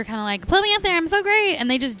dudes are kind of like, put me up there, I'm so great. And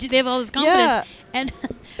they have all this confidence. Yeah. And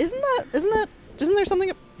isn't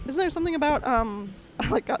there something about...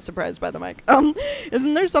 I got surprised by the mic.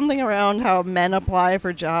 Isn't there something around how men apply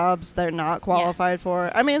for jobs they're not qualified for?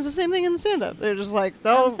 I mean, it's the same thing in stand-up. They're just like,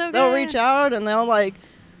 they'll reach out and they'll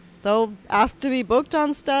ask to be booked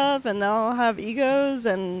on stuff, and they'll have egos,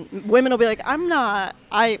 and women will be like,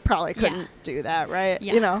 I probably couldn't do that, right?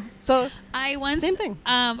 Yeah. You know, so same thing.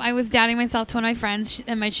 I was doubting myself to one of my friends,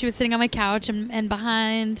 and she was sitting on my couch, and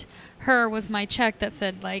behind her was my check that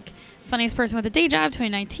said, like, funniest person with a day job,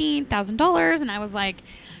 2019, $1,000. And I was like,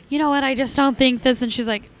 you know what? I just don't think this. And she's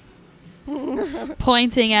like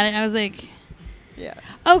pointing at it. And I was like, yeah,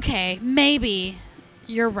 okay, maybe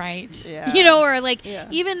you're right. Yeah. You know, or like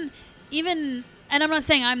even, and I'm not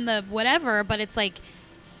saying I'm the whatever, but it's like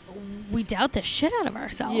we doubt the shit out of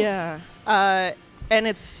ourselves. Yeah. And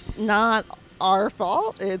it's not our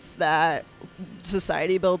fault. It's that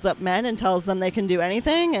society builds up men and tells them they can do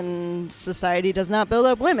anything, and society does not build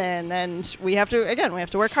up women, and we have to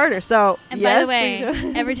work harder. So, and by the way,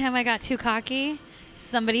 every time I got too cocky,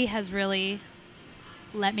 somebody has really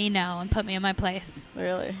let me know and put me in my place.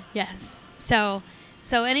 Really? Yes. So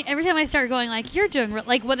every time I start going like, you're doing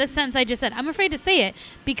like what the sentence I just said, I'm afraid to say it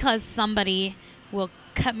because somebody will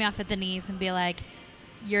cut me off at the knees and be like,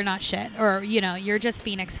 you're not shit, or, you know, you're just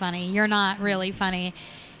Phoenix funny. You're not really funny.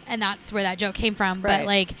 And that's where that joke came from. Right. But,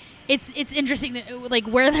 like, it's interesting that, like,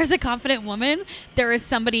 where there's a confident woman, there is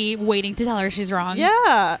somebody waiting to tell her she's wrong.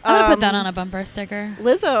 Yeah. I'm going to put that on a bumper sticker.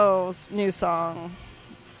 Lizzo's new song,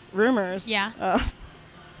 Rumors. Yeah.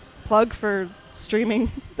 Plug for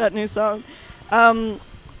streaming that new song. I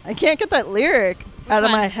can't get that lyric out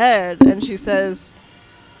of my head. And she says,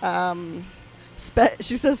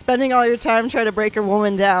 spending all your time trying to break a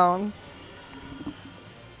woman down.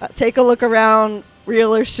 Take a look around.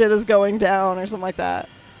 Realer shit is going down, or something like that.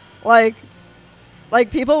 Like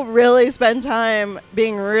people really spend time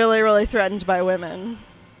being really, really threatened by women,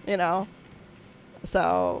 you know?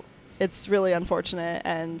 So it's really unfortunate,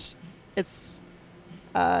 and it's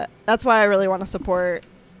that's why I really want to support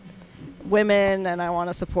women, and I want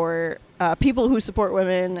to support people who support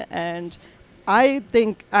women. And I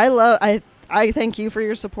thank you for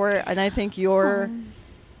your support, and I think you are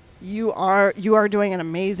doing an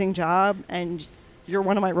amazing job, and you're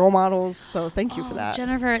one of my role models. So thank you for that,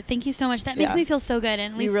 Jennifer. Thank you so much. That makes me feel so good.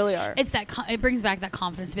 And at least you really are. It's that it brings back that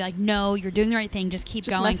confidence to be like, no, you're doing the right thing. Just keep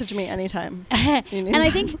going. Message me anytime. And I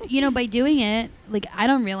think by doing it, like I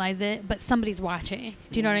don't realize it, but somebody's watching.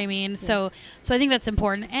 Do you know what I mean? Yeah. So I think that's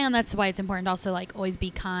important, and that's why it's important to also like always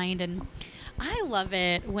be kind. And I love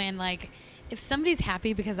it when like, if somebody's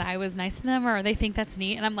happy because I was nice to them or they think that's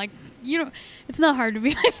neat, and I'm like, it's not hard to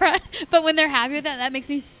be my friend, but when they're happy with that makes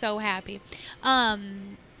me so happy.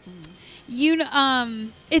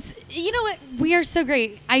 It's, what? We are so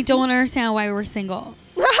great. I don't understand why we're single.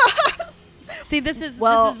 See, this is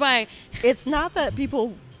why. It's not that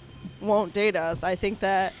people won't date us. I think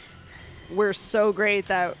that we're so great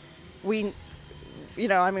that we're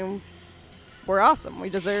awesome. We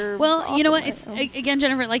deserve. Well, awesome, you know what? right? It's again,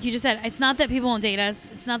 Jennifer, like you just said, it's not that people won't date us.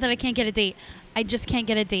 It's not that I can't get a date. I just can't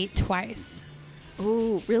get a date twice.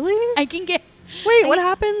 Oh, really? I can get. Wait, what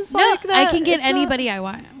happens like that? I can get anybody I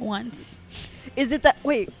want once. Is it that?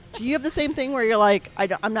 Wait, do you have the same thing where you're like,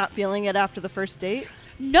 I'm not feeling it after the first date?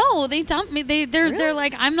 No, they dump me. They're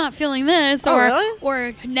like, I'm not feeling this,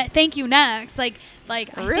 or thank you next. Like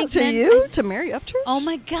really? To Mary Upchurch? Oh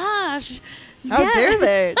my gosh. How dare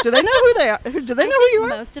they? Do they know who they are? Do they know who you are?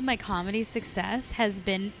 Most of my comedy success has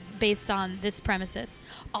been based on this premises.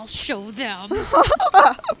 I'll show them.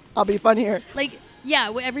 I'll be funnier. Like,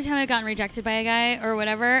 yeah, every time I've gotten rejected by a guy or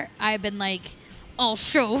whatever, I've been like, I'll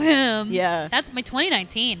show him. Yeah. That's my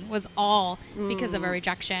 2019 was all because of a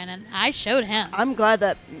rejection, and I showed him. I'm glad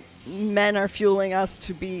that men are fueling us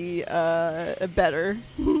to be better.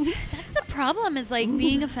 That's the problem, is like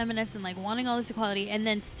being a feminist and like wanting all this equality and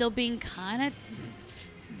then still being kind of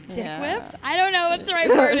dick-whipped. I don't know what the right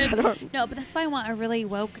word is. No, but that's why I want a really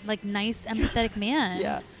woke, like nice, empathetic man.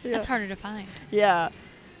 Yeah. That's harder to find. Yeah.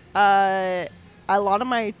 A lot of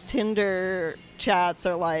my Tinder chats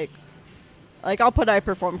are like I'll put I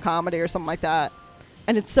perform comedy or something like that.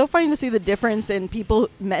 And it's so funny to see the difference in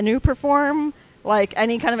men who perform like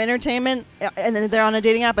any kind of entertainment, and then they're on a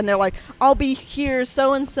dating app and they're like, I'll be here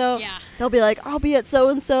so-and-so. Yeah. They'll be like, I'll be at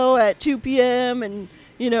so-and-so at 2 p.m. and,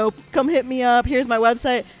 come hit me up. Here's my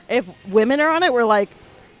website. If women are on it, we're like,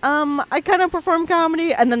 I kind of perform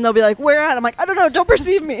comedy. And then they'll be like, where at? I'm like, I don't know. Don't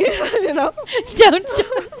perceive me, Don't.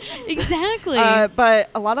 Exactly. But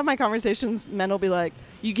a lot of my conversations, men will be like,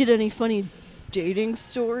 you get any funny dating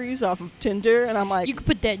stories off of Tinder? And I'm like, you could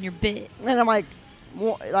put that in your bit. And I'm like,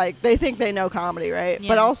 they think they know comedy, right? Yeah.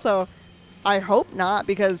 But also, I hope not,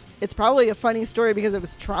 because it's probably a funny story because it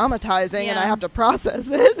was traumatizing and I have to process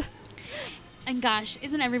it. And gosh,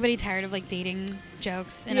 isn't everybody tired of like dating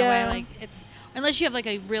jokes in a way? Like it's, unless you have like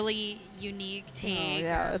a really unique take. Oh,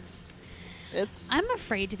 yeah, it's. I'm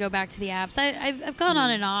afraid to go back to the apps. I've gone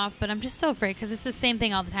on and off, but I'm just so afraid because it's the same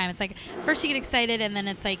thing all the time. It's like first you get excited, and then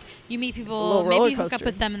it's like you meet people, maybe you hook up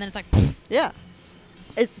with them, and then it's like, poof. Yeah,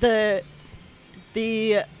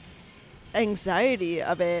 the anxiety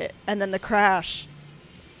of it, and then the crash.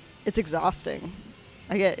 It's exhausting.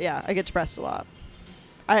 I get depressed a lot.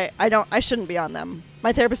 I shouldn't be on them.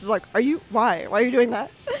 My therapist is like, why are you doing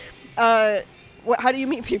that? How do you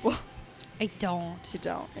meet people? I don't. You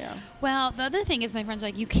don't, yeah. Well, the other thing is my friends are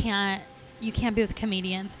like, you can't be with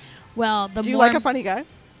comedians. Well, do you like a funny guy?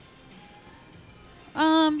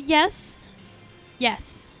 Yes.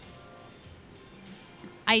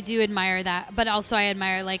 I do admire that, but also I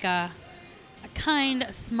admire like a kind,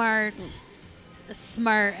 smart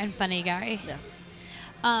and funny guy.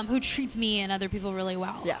 Yeah. Who treats me and other people really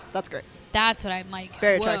well. Yeah, that's great. That's what I'm like.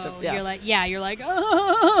 Very attractive. Yeah. You're like,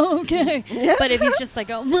 oh, okay. Yeah. But if he's just like,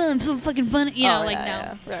 oh, I'm so fucking funny, no.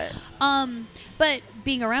 Yeah, right. But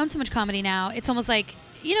being around so much comedy now, it's almost like,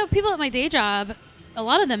 people at my day job, a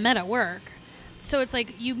lot of them met at work. So it's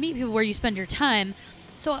like you meet people where you spend your time.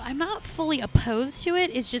 So I'm not fully opposed to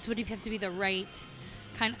it. It's just would you have to be the right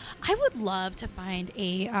kind. I would love to find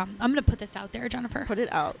a. I'm going to put this out there, Jennifer. Put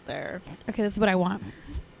it out there. Okay, this is what I want.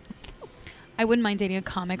 I wouldn't mind dating a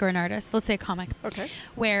comic or an artist. Let's say a comic. Okay.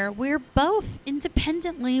 Where we're both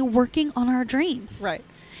independently working on our dreams. Right.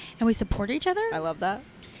 And we support each other. I love that.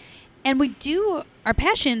 And we do our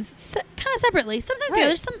passions kind of separately. Sometimes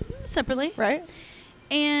together, some separately. Right.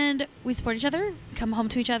 and we support each other, come home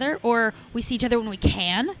to each other, or we see each other when we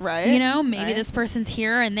can. Right. You know, maybe Right. this person's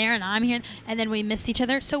here and there and I'm here, and then we miss each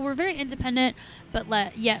other. So we're very independent, but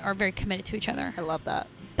yet are very committed to each other. I love that.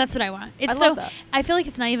 That's what I want. It's I love that. I feel like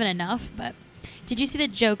it's not even enough, but did you see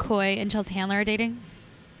that Joe Coy and Chelsea Handler are dating?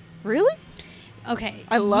 Really? Okay.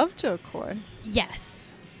 I love Joe Coy. Yes.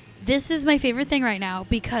 This is my favorite thing right now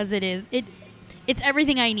because it's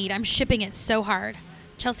everything I need. I'm shipping it so hard.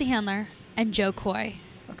 Chelsea Handler and Joe Coy.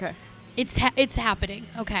 Okay. It's happening.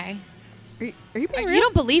 Okay. Are you being real? You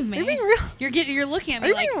don't believe me. Are you being real? You're looking at Are me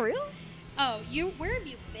you like, being real? oh, where have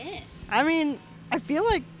you been? I mean, I feel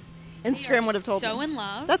like They Instagram are would have told so me. in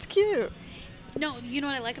love. That's cute. No, you know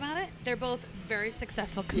what I like about it? They're both very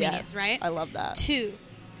successful comedians, Yes, right? I love that. 2,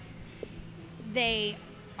 they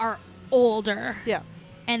are older. Yeah.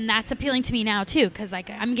 And that's appealing to me now too, because like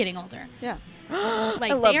I'm getting older. Yeah.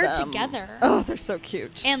 Like I love they are them. together. Oh, they're so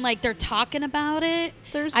cute. And like they're talking about it.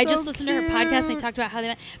 They're I so just listened to her podcast and they cute. talked about how they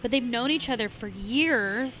met, but they've known each other for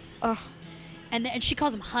years. Oh, And she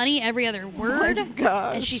calls him honey every other word. my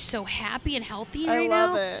gosh. And she's so happy and healthy I right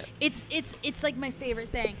love now. it. It's like my favorite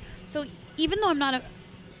thing. So even though I'm not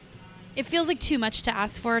it feels like too much to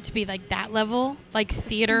ask for to be like that level, like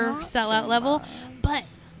theater not sellout too level. much. But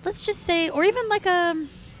let's just say, or even like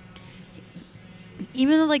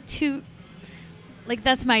even like two. Like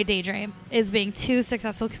that's my daydream is being 2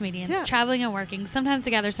 successful comedians Yeah. traveling and working, sometimes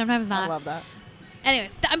together, sometimes not. I love that.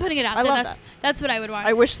 Anyways, I'm putting it out I there. love That's that. that's what I would want.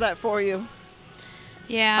 I wish that for you.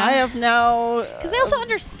 Yeah. I have now. Because they also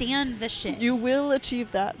understand the shit. You will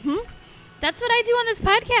achieve that. That's what I do on this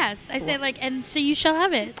podcast. I say like, and so you shall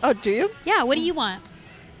have it. Oh, do you? Yeah. What do you want?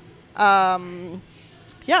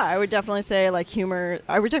 Yeah, I would definitely say like humor.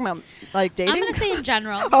 Are we talking about like dating? I'm gonna say in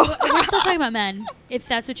general. Oh. We're still talking about men, if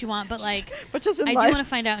that's what you want. But like, but just in I life. do want to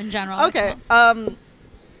find out in general. what you Okay. want.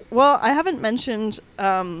 Well, I haven't mentioned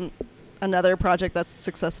another project that's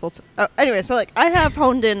successful. Anyway, so like I have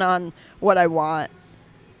honed in on what I want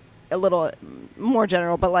a little more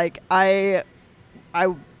general, but like it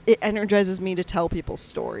energizes me to tell people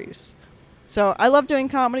stories. So I love doing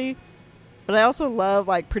comedy, but I also love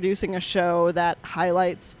like producing a show that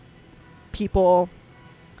highlights people,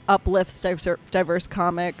 uplifts diverse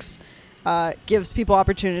comics, gives people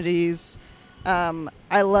opportunities.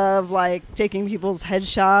 I love like taking people's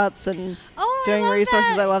headshots and Oh, doing I love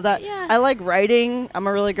resources. that. I love that. Yeah. I like writing. I'm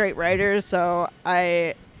a really great writer, so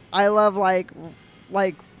I love like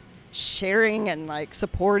sharing and like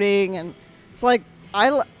supporting, and it's like I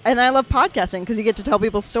love podcasting because you get to tell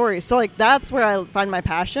people's stories. So like that's where I find my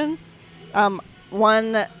passion.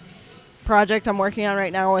 One project I'm working on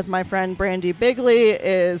right now with my friend Brandy Bigley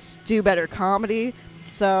is Do Better Comedy.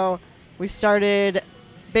 So we started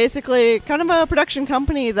basically kind of a production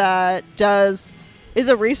company that is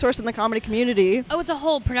a resource in the comedy community. Oh, it's a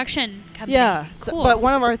whole production company. Yeah, Cool. so, but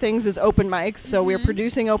one of our things is open mics. So we're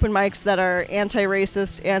producing open mics that are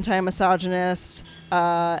anti-racist, anti-misogynist,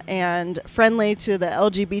 and friendly to the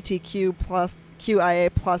LGBTQ plus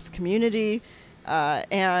QIA plus community,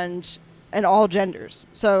 and all genders.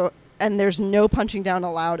 So, and there's no punching down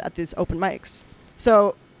allowed at these open mics.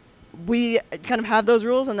 So we kind of have those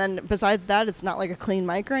rules, and then besides that, it's not like a clean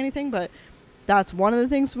mic or anything, but that's one of the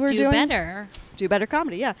things we're doing. Do better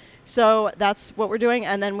comedy, yeah. So that's what we're doing,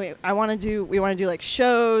 and then we want to do like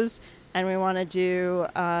shows, and we want to do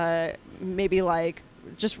maybe like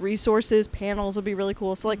just resources, panels would be really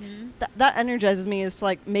cool. So like that energizes me. It's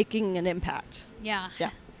like making an impact. Yeah. Yeah.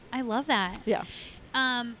 I love that. Yeah.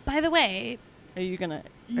 By the way, Are you gonna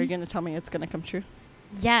tell me it's gonna come true?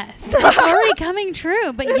 yes, it's already coming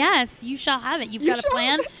true. But yes, you shall have it. You've got a shall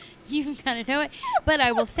plan. have it. You've got to know it. But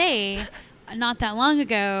I will say, not that long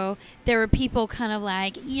ago, there were people kind of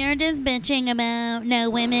like, you're just bitching about no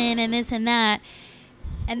women and this and that.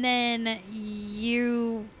 And then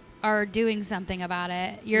you are doing something about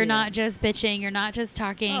it. You're Yeah. not just bitching. You're not just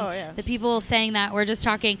talking. Oh, yeah. The people saying that we're just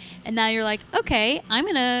talking. And now you're like, okay, I'm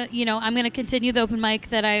going to continue the open mic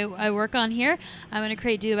that I work on here. I'm going to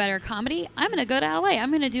create Do Better Comedy. I'm going to go to LA.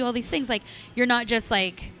 I'm going to do all these things. Like, you're not just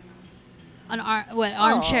like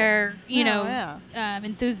armchair,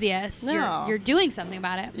 enthusiast. No. You're doing something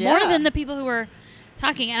about it. Yeah. More than the people who were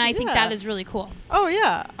talking. And I think Yeah. that is really cool. Oh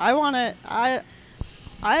yeah, I want to.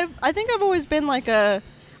 I think I've always been like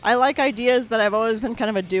I like ideas, but I've always been kind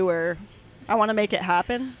of a doer. I want to make it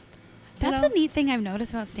happen. That's a neat thing I've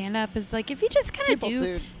noticed about stand-up is like if you just kind of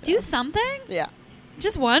People do something Yeah.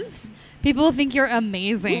 just once, people think you're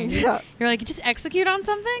amazing. Yeah. You're like, just execute on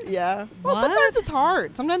something? Yeah. Well, What? sometimes it's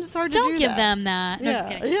hard. Sometimes it's hard to Don't do give that. them that. No, Yeah. just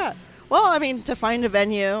kidding. Yeah. Well, I mean, to find a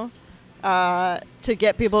venue, to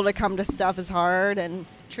get people to come to stuff is hard, and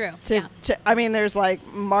True. I mean, there's like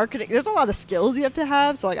marketing. There's a lot of skills you have to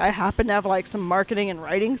have. So like, I happen to have like some marketing and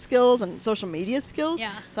writing skills and social media skills.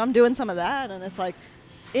 Yeah. So I'm doing some of that, and it's like,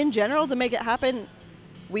 in general, to make it happen,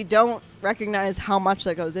 we don't recognize how much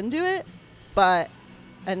that goes into it, but,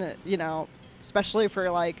 and you know, especially for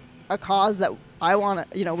like a cause that I want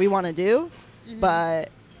to, you know, we want to do, but,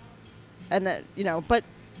 and that, you know, but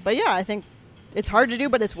yeah, I think it's hard to do,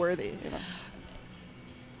 but it's worthy. You know.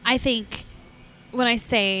 I think when I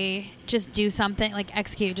say just do something, like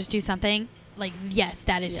execute, just do something, like, yes,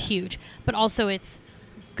 that is huge. But also it's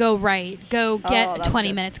go write, go get 20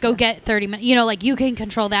 good. minutes, go get 30 minutes. You know, like, you can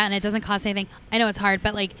control that and it doesn't cost anything. I know it's hard,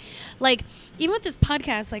 but like even with this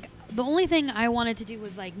podcast, like, the only thing I wanted to do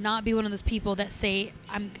was like not be one of those people that say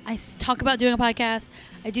I talk about doing a podcast,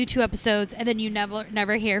 I do 2 episodes, and then you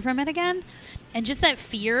never hear from it again. And just that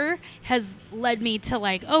fear has led me to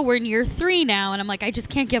like, oh, we're in year 3 now, and I'm like, I just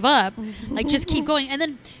can't give up. Like, just keep going. And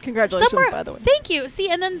then congratulations, by the way. Thank you. See,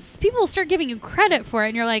 and then people will start giving you credit for it,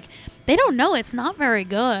 and you're like, they don't know. It's not very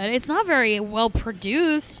good. It's not very well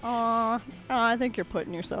produced. Aw, I think you're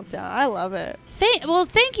putting yourself down. I love it.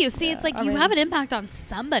 Thank you. See, it's like you have an impact on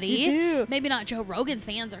somebody. You do. Maybe not Joe Rogan's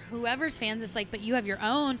fans or whoever's fans. It's like, but you have your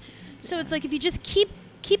own. So it's like, if you just keep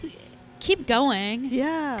going.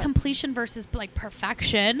 Yeah. Completion versus like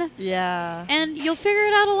perfection. Yeah. And you'll figure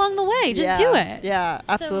it out along the way. Just do it. Yeah,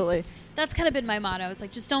 absolutely. So that's kind of been my motto. It's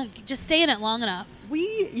like, just stay in it long enough.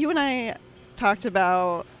 You and I talked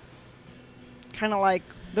about kind of like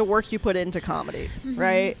the work you put into comedy,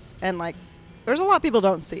 right? And like, there's a lot people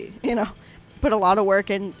don't see, you know, we put a lot of work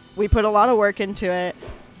into it,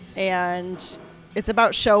 and it's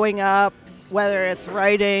about showing up, whether it's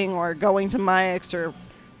writing or going to mics or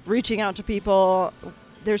reaching out to people.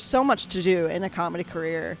 There's so much to do in a comedy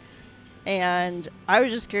career. And I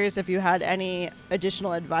was just curious if you had any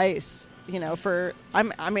additional advice, you know,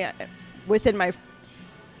 within my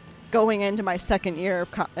going into my second year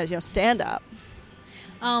of stand up.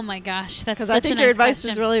 Oh my gosh, that's such a nice because I think your advice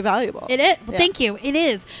question. is really valuable. It is. Well, thank you. It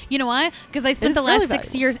is. You know why? Because I spent the last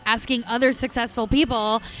 6 years asking other successful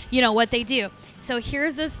people, you know, what they do. So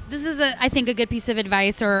here's this. This is I think a good piece of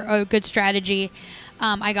advice or a good strategy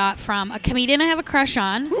I got from a comedian I have a crush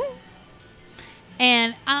on.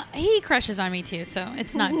 And he crushes on me too, so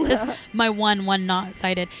it's not this my one not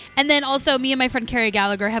cited. And then also me and my friend Carrie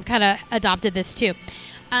Gallagher have kind of adopted this too.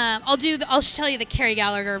 I'll tell you the Carrie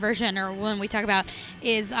Gallagher version, or when we talk about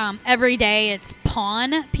is every day it's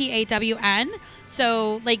PAWN, PAWN.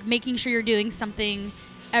 So like making sure you're doing something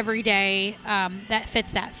every day that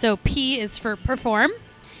fits that. So P is for perform,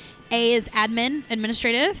 A is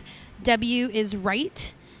administrative, W is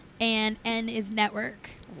write, and N is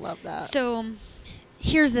network. Love that. So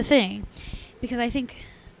here's the thing, because I think,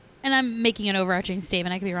 and I'm making an overarching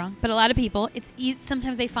statement, I could be wrong, but a lot of people, it's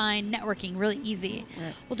sometimes they find networking really easy.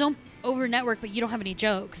 Right. Well, don't over network, but you don't have any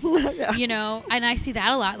jokes, you know? And I see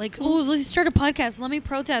that a lot. Like, oh, let's start a podcast. Let me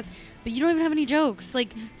protest. But you don't even have any jokes.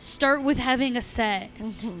 Like, start with having a set.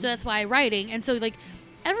 So that's why writing. And so, like,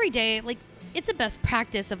 every day, like, it's a best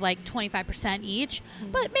practice of like 25% each,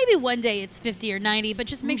 but maybe one day it's 50 or 90, but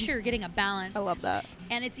just make sure you're getting a balance. I love that.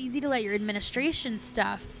 And it's easy to let your administration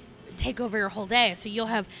stuff take over your whole day. So you'll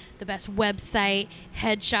have the best website,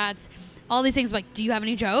 headshots, all these things. Like, do you have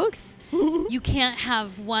any jokes? You can't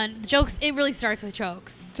have one. Jokes, it really starts with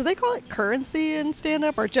jokes. Do they call it currency in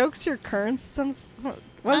stand-up? Are jokes your currency?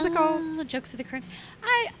 What is it called? Jokes with the currency.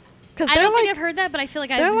 I don't think I've heard that, but I feel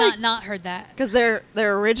like I've not heard that. Because they're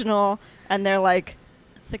original, and they're like...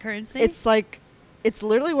 It's the currency? It's like... It's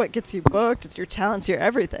literally what gets you booked. It's your talents, your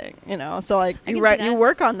everything, you know? So, like, you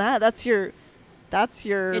work on that. That's your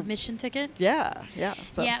admission ticket? Yeah.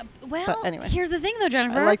 So, yeah. Well, but anyway, here's the thing, though,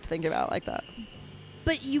 Jennifer. I like to think about it like that.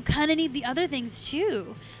 But you kind of need the other things,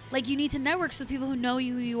 too. Like, you need to network with people who know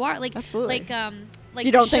you, who you are. Like, absolutely. Like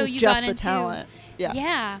you don't the show think you just got the into, talent. Yeah.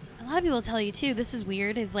 Yeah. A lot of people tell you, too, this is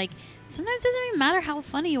weird, is like, sometimes it doesn't even matter how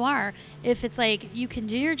funny you are. If it's like, you can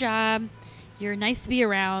do your job, you're nice to be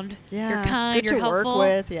around, you're kind, you're helpful.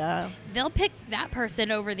 Work with, yeah. They'll pick that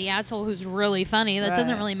person over the asshole who's really funny. That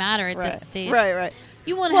doesn't really matter at this stage. Right.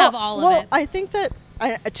 You want to have all of it. Well, I think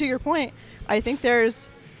that, to your point, I think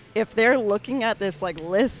if they're looking at this like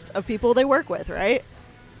list of people they work with, right?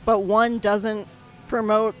 But one doesn't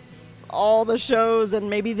promote all the shows, and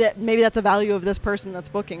maybe that's a value of this person that's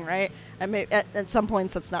booking, right? And at some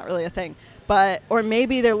points that's not really a thing. Or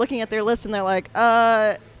maybe they're looking at their list and they're like,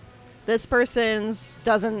 this person's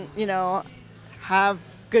doesn't, have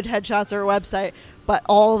good headshots or a website, but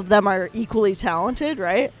all of them are equally talented,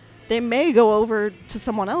 right? They may go over to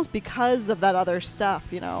someone else because of that other stuff,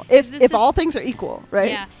 if all things are equal,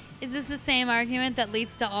 right? Yeah. Is this the same argument that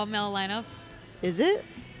leads to all male lineups? Is it?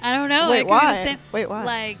 I don't know. Wait, It could be the why? same- Wait, why?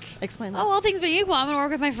 Like, Explain that. oh, all things being equal, I'm going to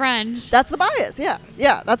work with my friend. That's the bias. Yeah.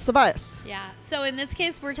 Yeah, that's the bias. Yeah. So in this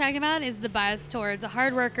case, we're talking about is the bias towards a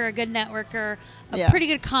hard worker, a good networker, a Yeah. pretty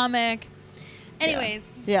good comic.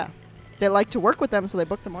 Anyways, Yeah. They like to work with them, so they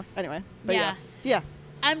book them more. Anyway. But Yeah. yeah.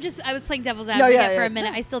 I was playing devil's No, advocate yeah, for yeah. a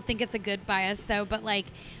minute. I still think it's a good bias though, but like,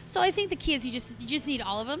 so I think the key is you just need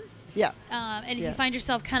all of them. Yeah. And if Yeah. you find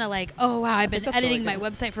yourself kind of like, oh wow, I've think been that's really editing my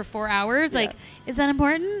good. website for 4 hours. Yeah. Like, is that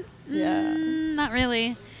important? Yeah. Not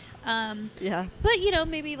really. Yeah. But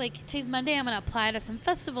maybe like today's Monday, I'm gonna apply to some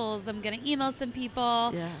festivals. I'm gonna email some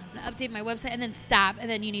people. Yeah. I'm gonna update my website and then stop. And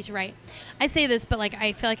then you need to write. I say this, but like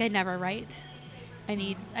I feel like I never write. I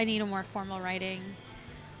need a more formal writing.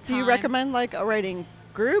 Do you time. recommend like a writing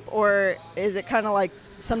group, or is it kind of like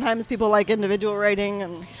sometimes people like individual writing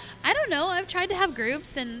and I don't know. I've tried to have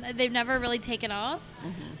groups and they've never really taken off.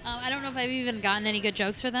 I don't know if I've even gotten any good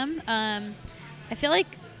jokes for them. I feel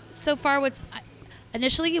like so far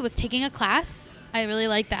initially it was taking a class. I really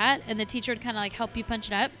like that. And the teacher would kind of like help you punch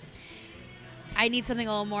it up. I need something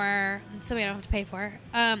a little more, something I don't have to pay for.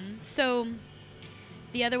 So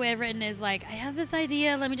the other way I've written is like, I have this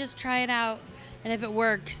idea. Let me just try it out. And if it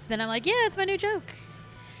works, then I'm like, yeah, it's my new joke.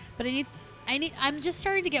 But I'm just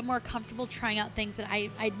starting to get more comfortable trying out things that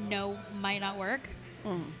I know might not work.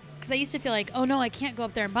 Because I used to feel like, oh no, I can't go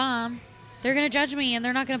up there and bomb. They're going to judge me and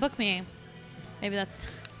they're not going to book me. Maybe that's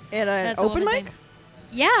in an that's a open woman mic? thing.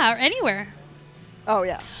 Yeah, or anywhere. Oh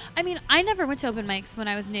yeah. I mean, I never went to open mics when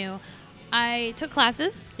I was new. I took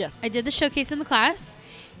classes. Yes. I did the showcase in the class.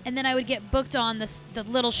 And then I would get booked on the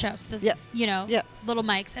little shows, Yeah. Yeah. little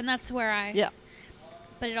mics. And that's where Yeah.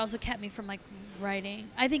 But it also kept me from like writing.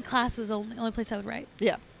 I think class was the only place I would write.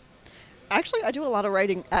 Yeah. Actually, I do a lot of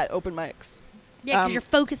writing at open mics. Yeah, because you're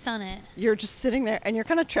focused on it. You're just sitting there and you're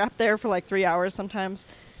kind of trapped there for like 3 hours sometimes.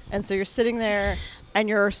 And so you're sitting there and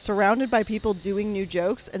you're surrounded by people doing new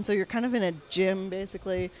jokes. And so you're kind of in a gym,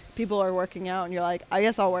 basically. People are working out and you're like, I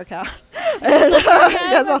guess I'll work out. And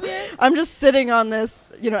I'm just sitting on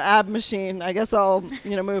this, ab machine. I guess I'll,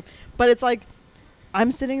 move. But it's like,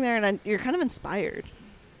 I'm sitting there and you're kind of inspired.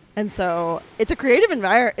 And so it's a creative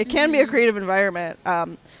environment. It can be a creative environment.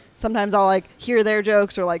 Sometimes I'll like hear their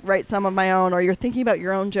jokes or like write some of my own, or you're thinking about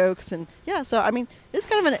your own jokes. And yeah, so I mean, it's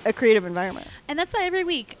kind of a creative environment. And that's why every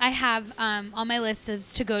week I have on my list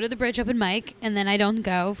is to go to the Bridge open mic, and then I don't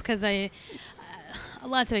go because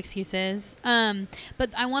lots of excuses. But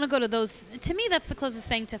I want to go to those. To me, that's the closest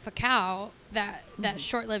thing to Fakao, that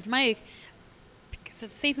short-lived mic, because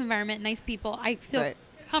it's a safe environment, nice people. I feel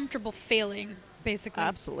comfortable failing, basically.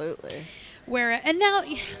 Absolutely. And now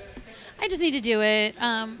I just need to do it.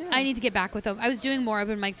 I need to get back with them. I was doing more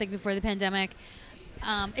open mics like before the pandemic.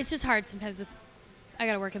 It's just hard sometimes with I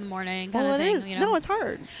got to work in the morning kind of thing. Is. No, it's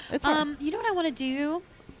hard. It's hard. You know what I want to do?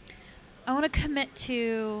 I want to commit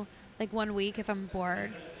to like 1 week if I'm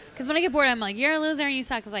bored. Because when I get bored, I'm like, you're a loser and you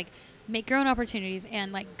suck. It's like, make your own opportunities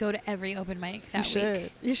and like go to every open mic that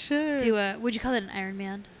week. You should. Would you call it an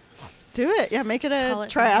Ironman? Do it. Yeah, make it a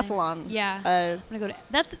triathlon. Yeah. I'm going to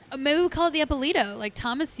go to, maybe we'll call it the Eppolito. Like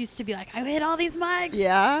Thomas used to be like, I hit all these mics.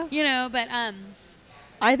 Yeah. But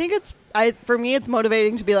I think for me, it's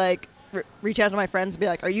motivating to be like, reach out to my friends and be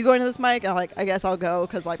like, are you going to this mic? And I'm like, I guess I'll go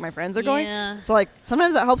because like my friends are going. Yeah. So like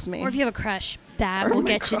sometimes that helps me. Or if you have a crush, that will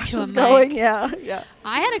get you to a mic. Going. Yeah, yeah.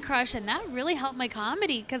 I had a crush and that really helped my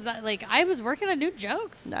comedy because like I was working on new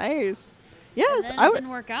jokes. Nice. Yes. And then it didn't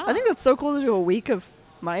work out. I think that's so cool to do a week of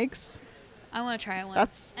mics. I want to try it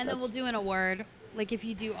once. Then we'll do an award. Like if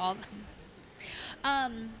you do all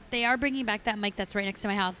they are bringing back that mic that's right next to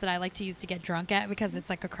my house that I like to use to get drunk at because it's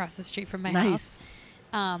like across the street from my house.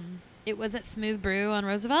 It was at Smooth Brew on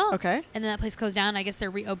Roosevelt. Okay. And then that place closed down. I guess they're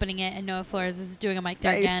reopening it, and Noah Flores is doing a mic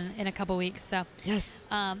there again in a couple weeks. So yes,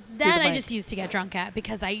 that I just used to get drunk at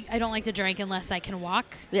because I don't like to drink unless I can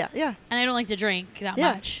walk. Yeah, yeah. And I don't like to drink that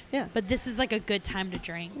much. Yeah. But this is like a good time to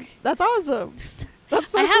drink. That's awesome.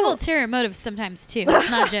 That's so I have cool. ulterior motives sometimes too. It's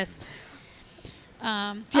not just. Do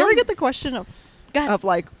you ever get the question of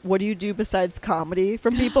like, what do you do besides comedy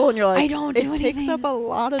from people? And you're like, I don't do anything. It takes up a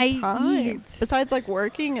lot of time. Eat. Besides like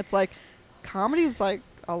working, it's like comedy's like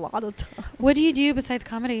a lot of time. What do you do besides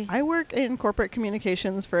comedy? I work in corporate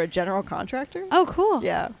communications for a general contractor. Oh, cool.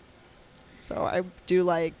 Yeah. So I do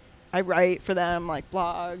I write for them like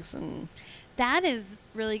blogs and. That is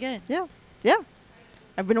really good. Yeah. Yeah.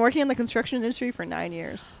 I've been working in the construction industry for 9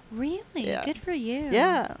 years. Really? Yeah. Good for you.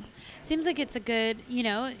 Yeah. Seems like it's a good,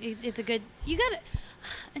 it's a good, you got to,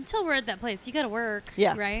 until we're at that place, you got to work.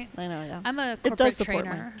 Yeah. Right? I know, yeah. I'm a It corporate does support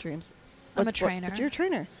trainer. my dreams. I'm a trainer. You're a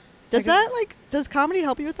trainer. Does does comedy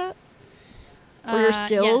help you with that? Or your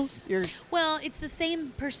skills? Yes. Well, it's the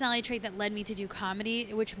same personality trait that led me to do comedy,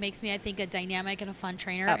 which makes me, I think, a dynamic and a fun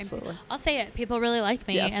trainer. Absolutely. And I'll say it. People really like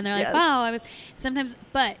me. Yes, And they're like, yes. wow, sometimes,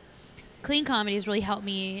 but clean comedy has really helped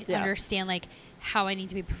me Yeah. understand, like, how I need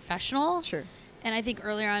to be professional. Sure. And I think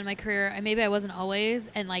earlier on in my career, and maybe I wasn't always,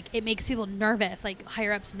 and, like, it makes people nervous, like,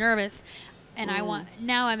 higher-ups nervous. And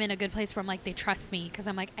now I'm in a good place where I'm like, they trust me because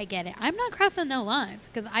I'm like, I get it. I'm not crossing no lines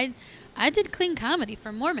because I did clean comedy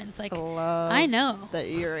for Mormons. Like, I know that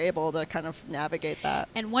you're able to kind of navigate that.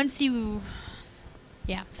 And once you,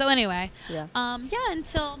 So anyway, Yeah.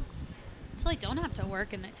 Until I don't have to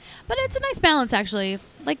work, but it's a nice balance actually.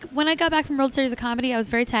 Like when I got back from World Series of Comedy, I was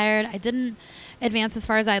very tired. I didn't advance as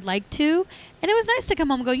far as I'd like to, and it was nice to come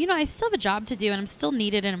home and go, I still have a job to do, and I'm still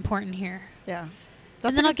needed and important here. Yeah.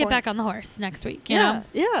 And then I'll get back on the horse next week. You know?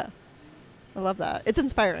 Yeah. I love that. It's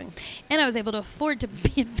inspiring. And I was able to afford to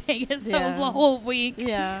be in Vegas the whole week.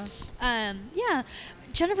 Yeah.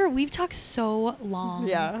 Jennifer, we've talked so long.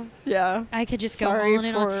 Yeah. I could just Sorry go on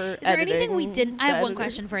and on. for Is there anything we editing didn't? I have one editing.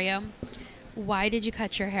 question for you. Why did you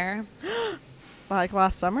cut your hair? Like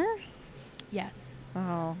last summer? Yes.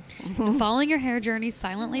 Oh. Following your hair journey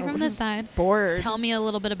silently I from the was side. bored. Tell me a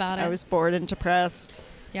little bit about it. I was bored and depressed.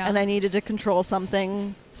 Yeah. And I needed to control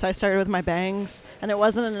something, so I started with my bangs, and it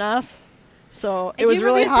wasn't enough. So it was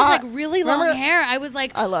really hot. Like really long hair. I was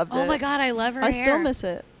like, I loved it. Oh my god, I love her I hair. still miss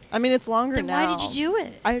it. I mean, it's longer then now. why did you do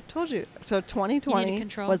it? I told you. So 2020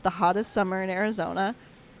 was the hottest summer in Arizona,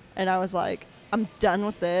 and I was like, I'm done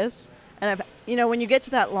with this. And when you get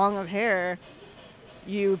to that long of hair,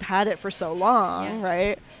 you've had it for so long,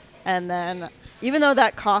 right? And then even though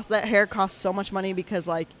that hair cost so much money because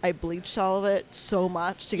like I bleached all of it so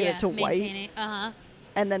much to get it to white,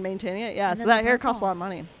 and then maintaining it, so that hair cost a lot of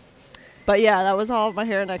money. But that was all of my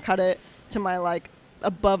hair, and I cut it to my like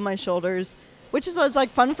above my shoulders, which was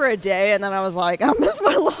like fun for a day, and then I was like, I miss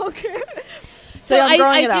my long hair. So I'm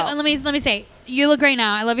growing it out. Let me say, you look great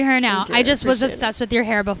now. I love your hair now. I just was obsessed with your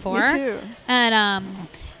hair before. Me too. And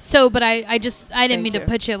but I didn't mean to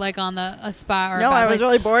put you like on a spot or no. I was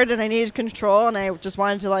really bored, and I needed control, and I just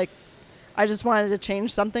wanted to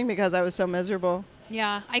change something because I was so miserable.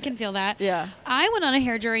 Yeah, I can feel that. Yeah. I went on a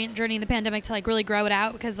hair journey in the pandemic to like really grow it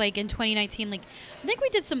out because like in 2019, like I think we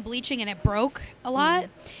did some bleaching and it broke a lot.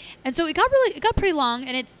 And so it got pretty long,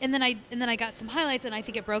 and then I got some highlights, and I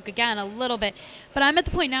think it broke again a little bit. But I'm at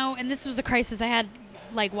the point now, and this was a crisis I had,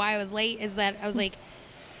 like why I was late is that I was like,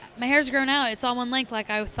 my hair's grown out. It's all one length like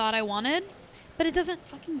I thought I wanted, but it doesn't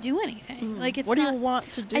fucking do anything. Like it's what do you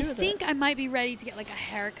want to do? I think I might be ready to get like a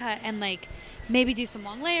haircut and like maybe do some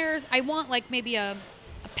long layers. I want like maybe a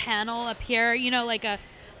panel up here,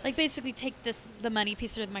 like basically take the money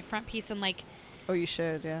piece or my front piece and like. Oh, you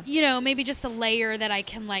should, yeah. Maybe just a layer that I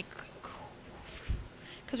can like,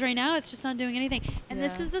 because right now it's just not doing anything. And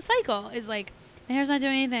this is the cycle. Is like my hair's not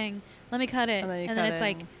doing anything. Let me cut it, and then it's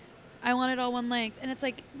like, I want it all one length, and it's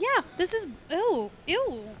like, this is ew.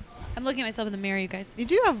 I'm looking at myself in the mirror, you guys. You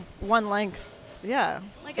do have one length,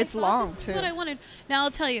 Like it's long this too. Is what I wanted. Now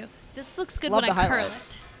I'll tell you, this looks good Love when I curl highlights.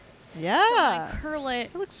 it. Yeah. So when I curl it,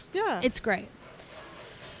 It looks it's great.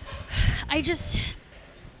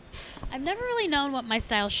 I've never really known what my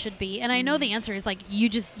style should be, and I know the answer is like you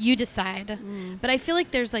decide. But I feel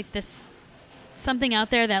like there's like this something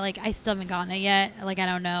out there that like I still haven't gotten it yet. Like I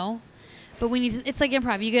don't know, but when it's like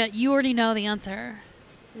improv. You already know the answer.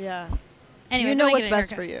 Yeah. Anyways, you know what's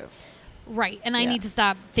best for you. Right, and I need to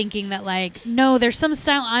stop thinking that like no, there's some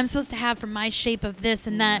style I'm supposed to have for my shape of this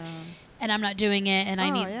and that, and I'm not doing it, and I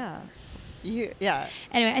need. Anyway,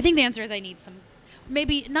 I think the answer is I need some.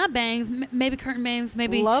 Maybe not bangs, maybe curtain bangs,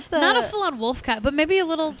 maybe not a full-on wolf cut, but maybe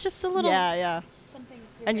just a little. Yeah. Something.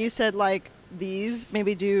 And you said like these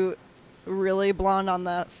maybe do really blonde on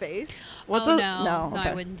the face. No, okay.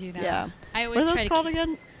 I wouldn't do that. Yeah. I always what are those called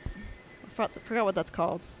again? I forgot what that's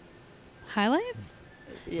called. Highlights.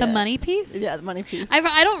 Yeah. The money piece. Yeah, the money piece.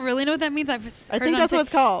 I don't really know what that means. I think that's what it's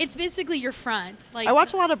called. It's basically your front. Like I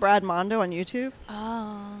watch a lot of Brad Mondo on YouTube.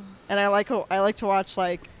 Oh. And I like to watch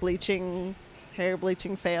like hair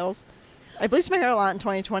bleaching fails. I bleached my hair a lot in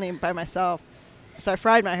 2020 by myself, so I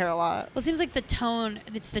fried my hair a lot. Well, it seems like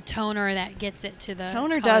it's the toner that gets it to the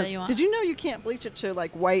toner color does. that you want. Did you know you can't bleach it to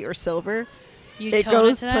like white or silver? It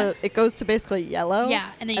goes to basically yellow.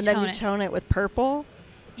 Yeah, and then you tone it with purple.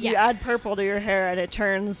 Yeah. You add purple to your hair and it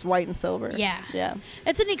turns white and silver. Yeah. Yeah.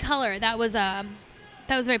 It's a neat color. That was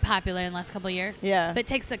very popular in the last couple of years. Yeah. But it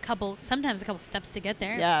takes sometimes a couple steps to get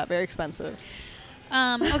there. Yeah, very expensive.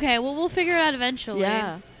 Okay, well, we'll figure it out eventually.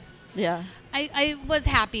 Yeah. I was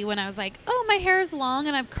happy when I was like, oh, my hair is long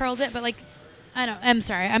and I've curled it, but like I'm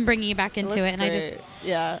sorry. I'm bringing you back into it. And great.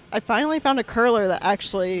 I finally found a curler that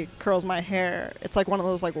actually curls my hair. It's like one of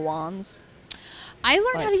those like wands. I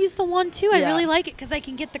learned how to use the wand too. I really like it because I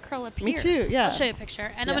can get the curl up here. Me too. Yeah. I'll show you a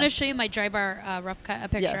picture, and I'm going to show you my dry bar rough cut, a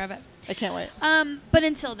picture of it. I can't wait. But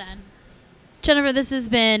until then, Jennifer, this has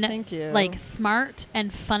been Thank you. like smart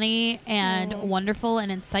and funny and wonderful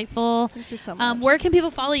and insightful. Thank you so much. Where can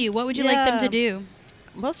people follow you? What would you like them to do?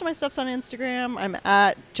 Most of my stuff's on Instagram. I'm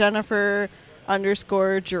at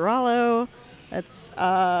Jennifer_Girallo. It's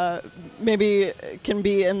maybe can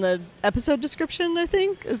be in the episode description, I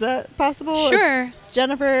think. Is that possible? Sure. It's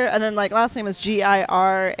Jennifer, and then like last name is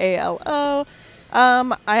Giralo.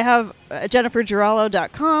 I have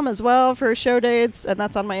JenniferGirallo.com as well for show dates, and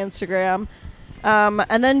that's on my Instagram.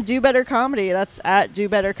 And then Do Better Comedy. That's at Do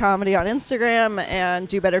Better Comedy on Instagram and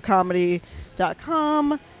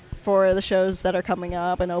DoBetterComedy.com for the shows that are coming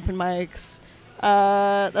up and open mics.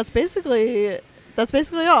 That's basically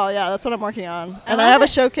all. Yeah, that's what I'm working on. And I have a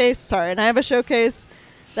showcase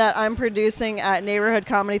that I'm producing at Neighborhood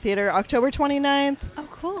Comedy Theater October 29th. Oh,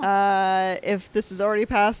 cool. If this is already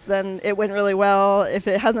passed, then it went really well. If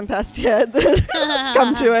it hasn't passed yet, then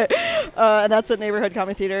come to it. And that's at Neighborhood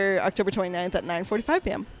Comedy Theater October 29th at 9:45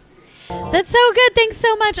 p.m. That's so good. Thanks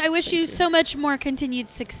so much. I wish you so much more continued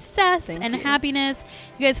success and happiness.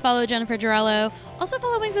 You guys follow Jennifer Girallo. Also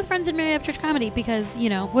follow Wings with Friends and Mary Upchurch Comedy because,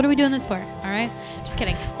 what are we doing this for? All right? Just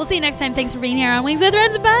kidding. We'll see you next time. Thanks for being here on Wings with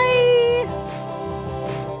Friends. Bye.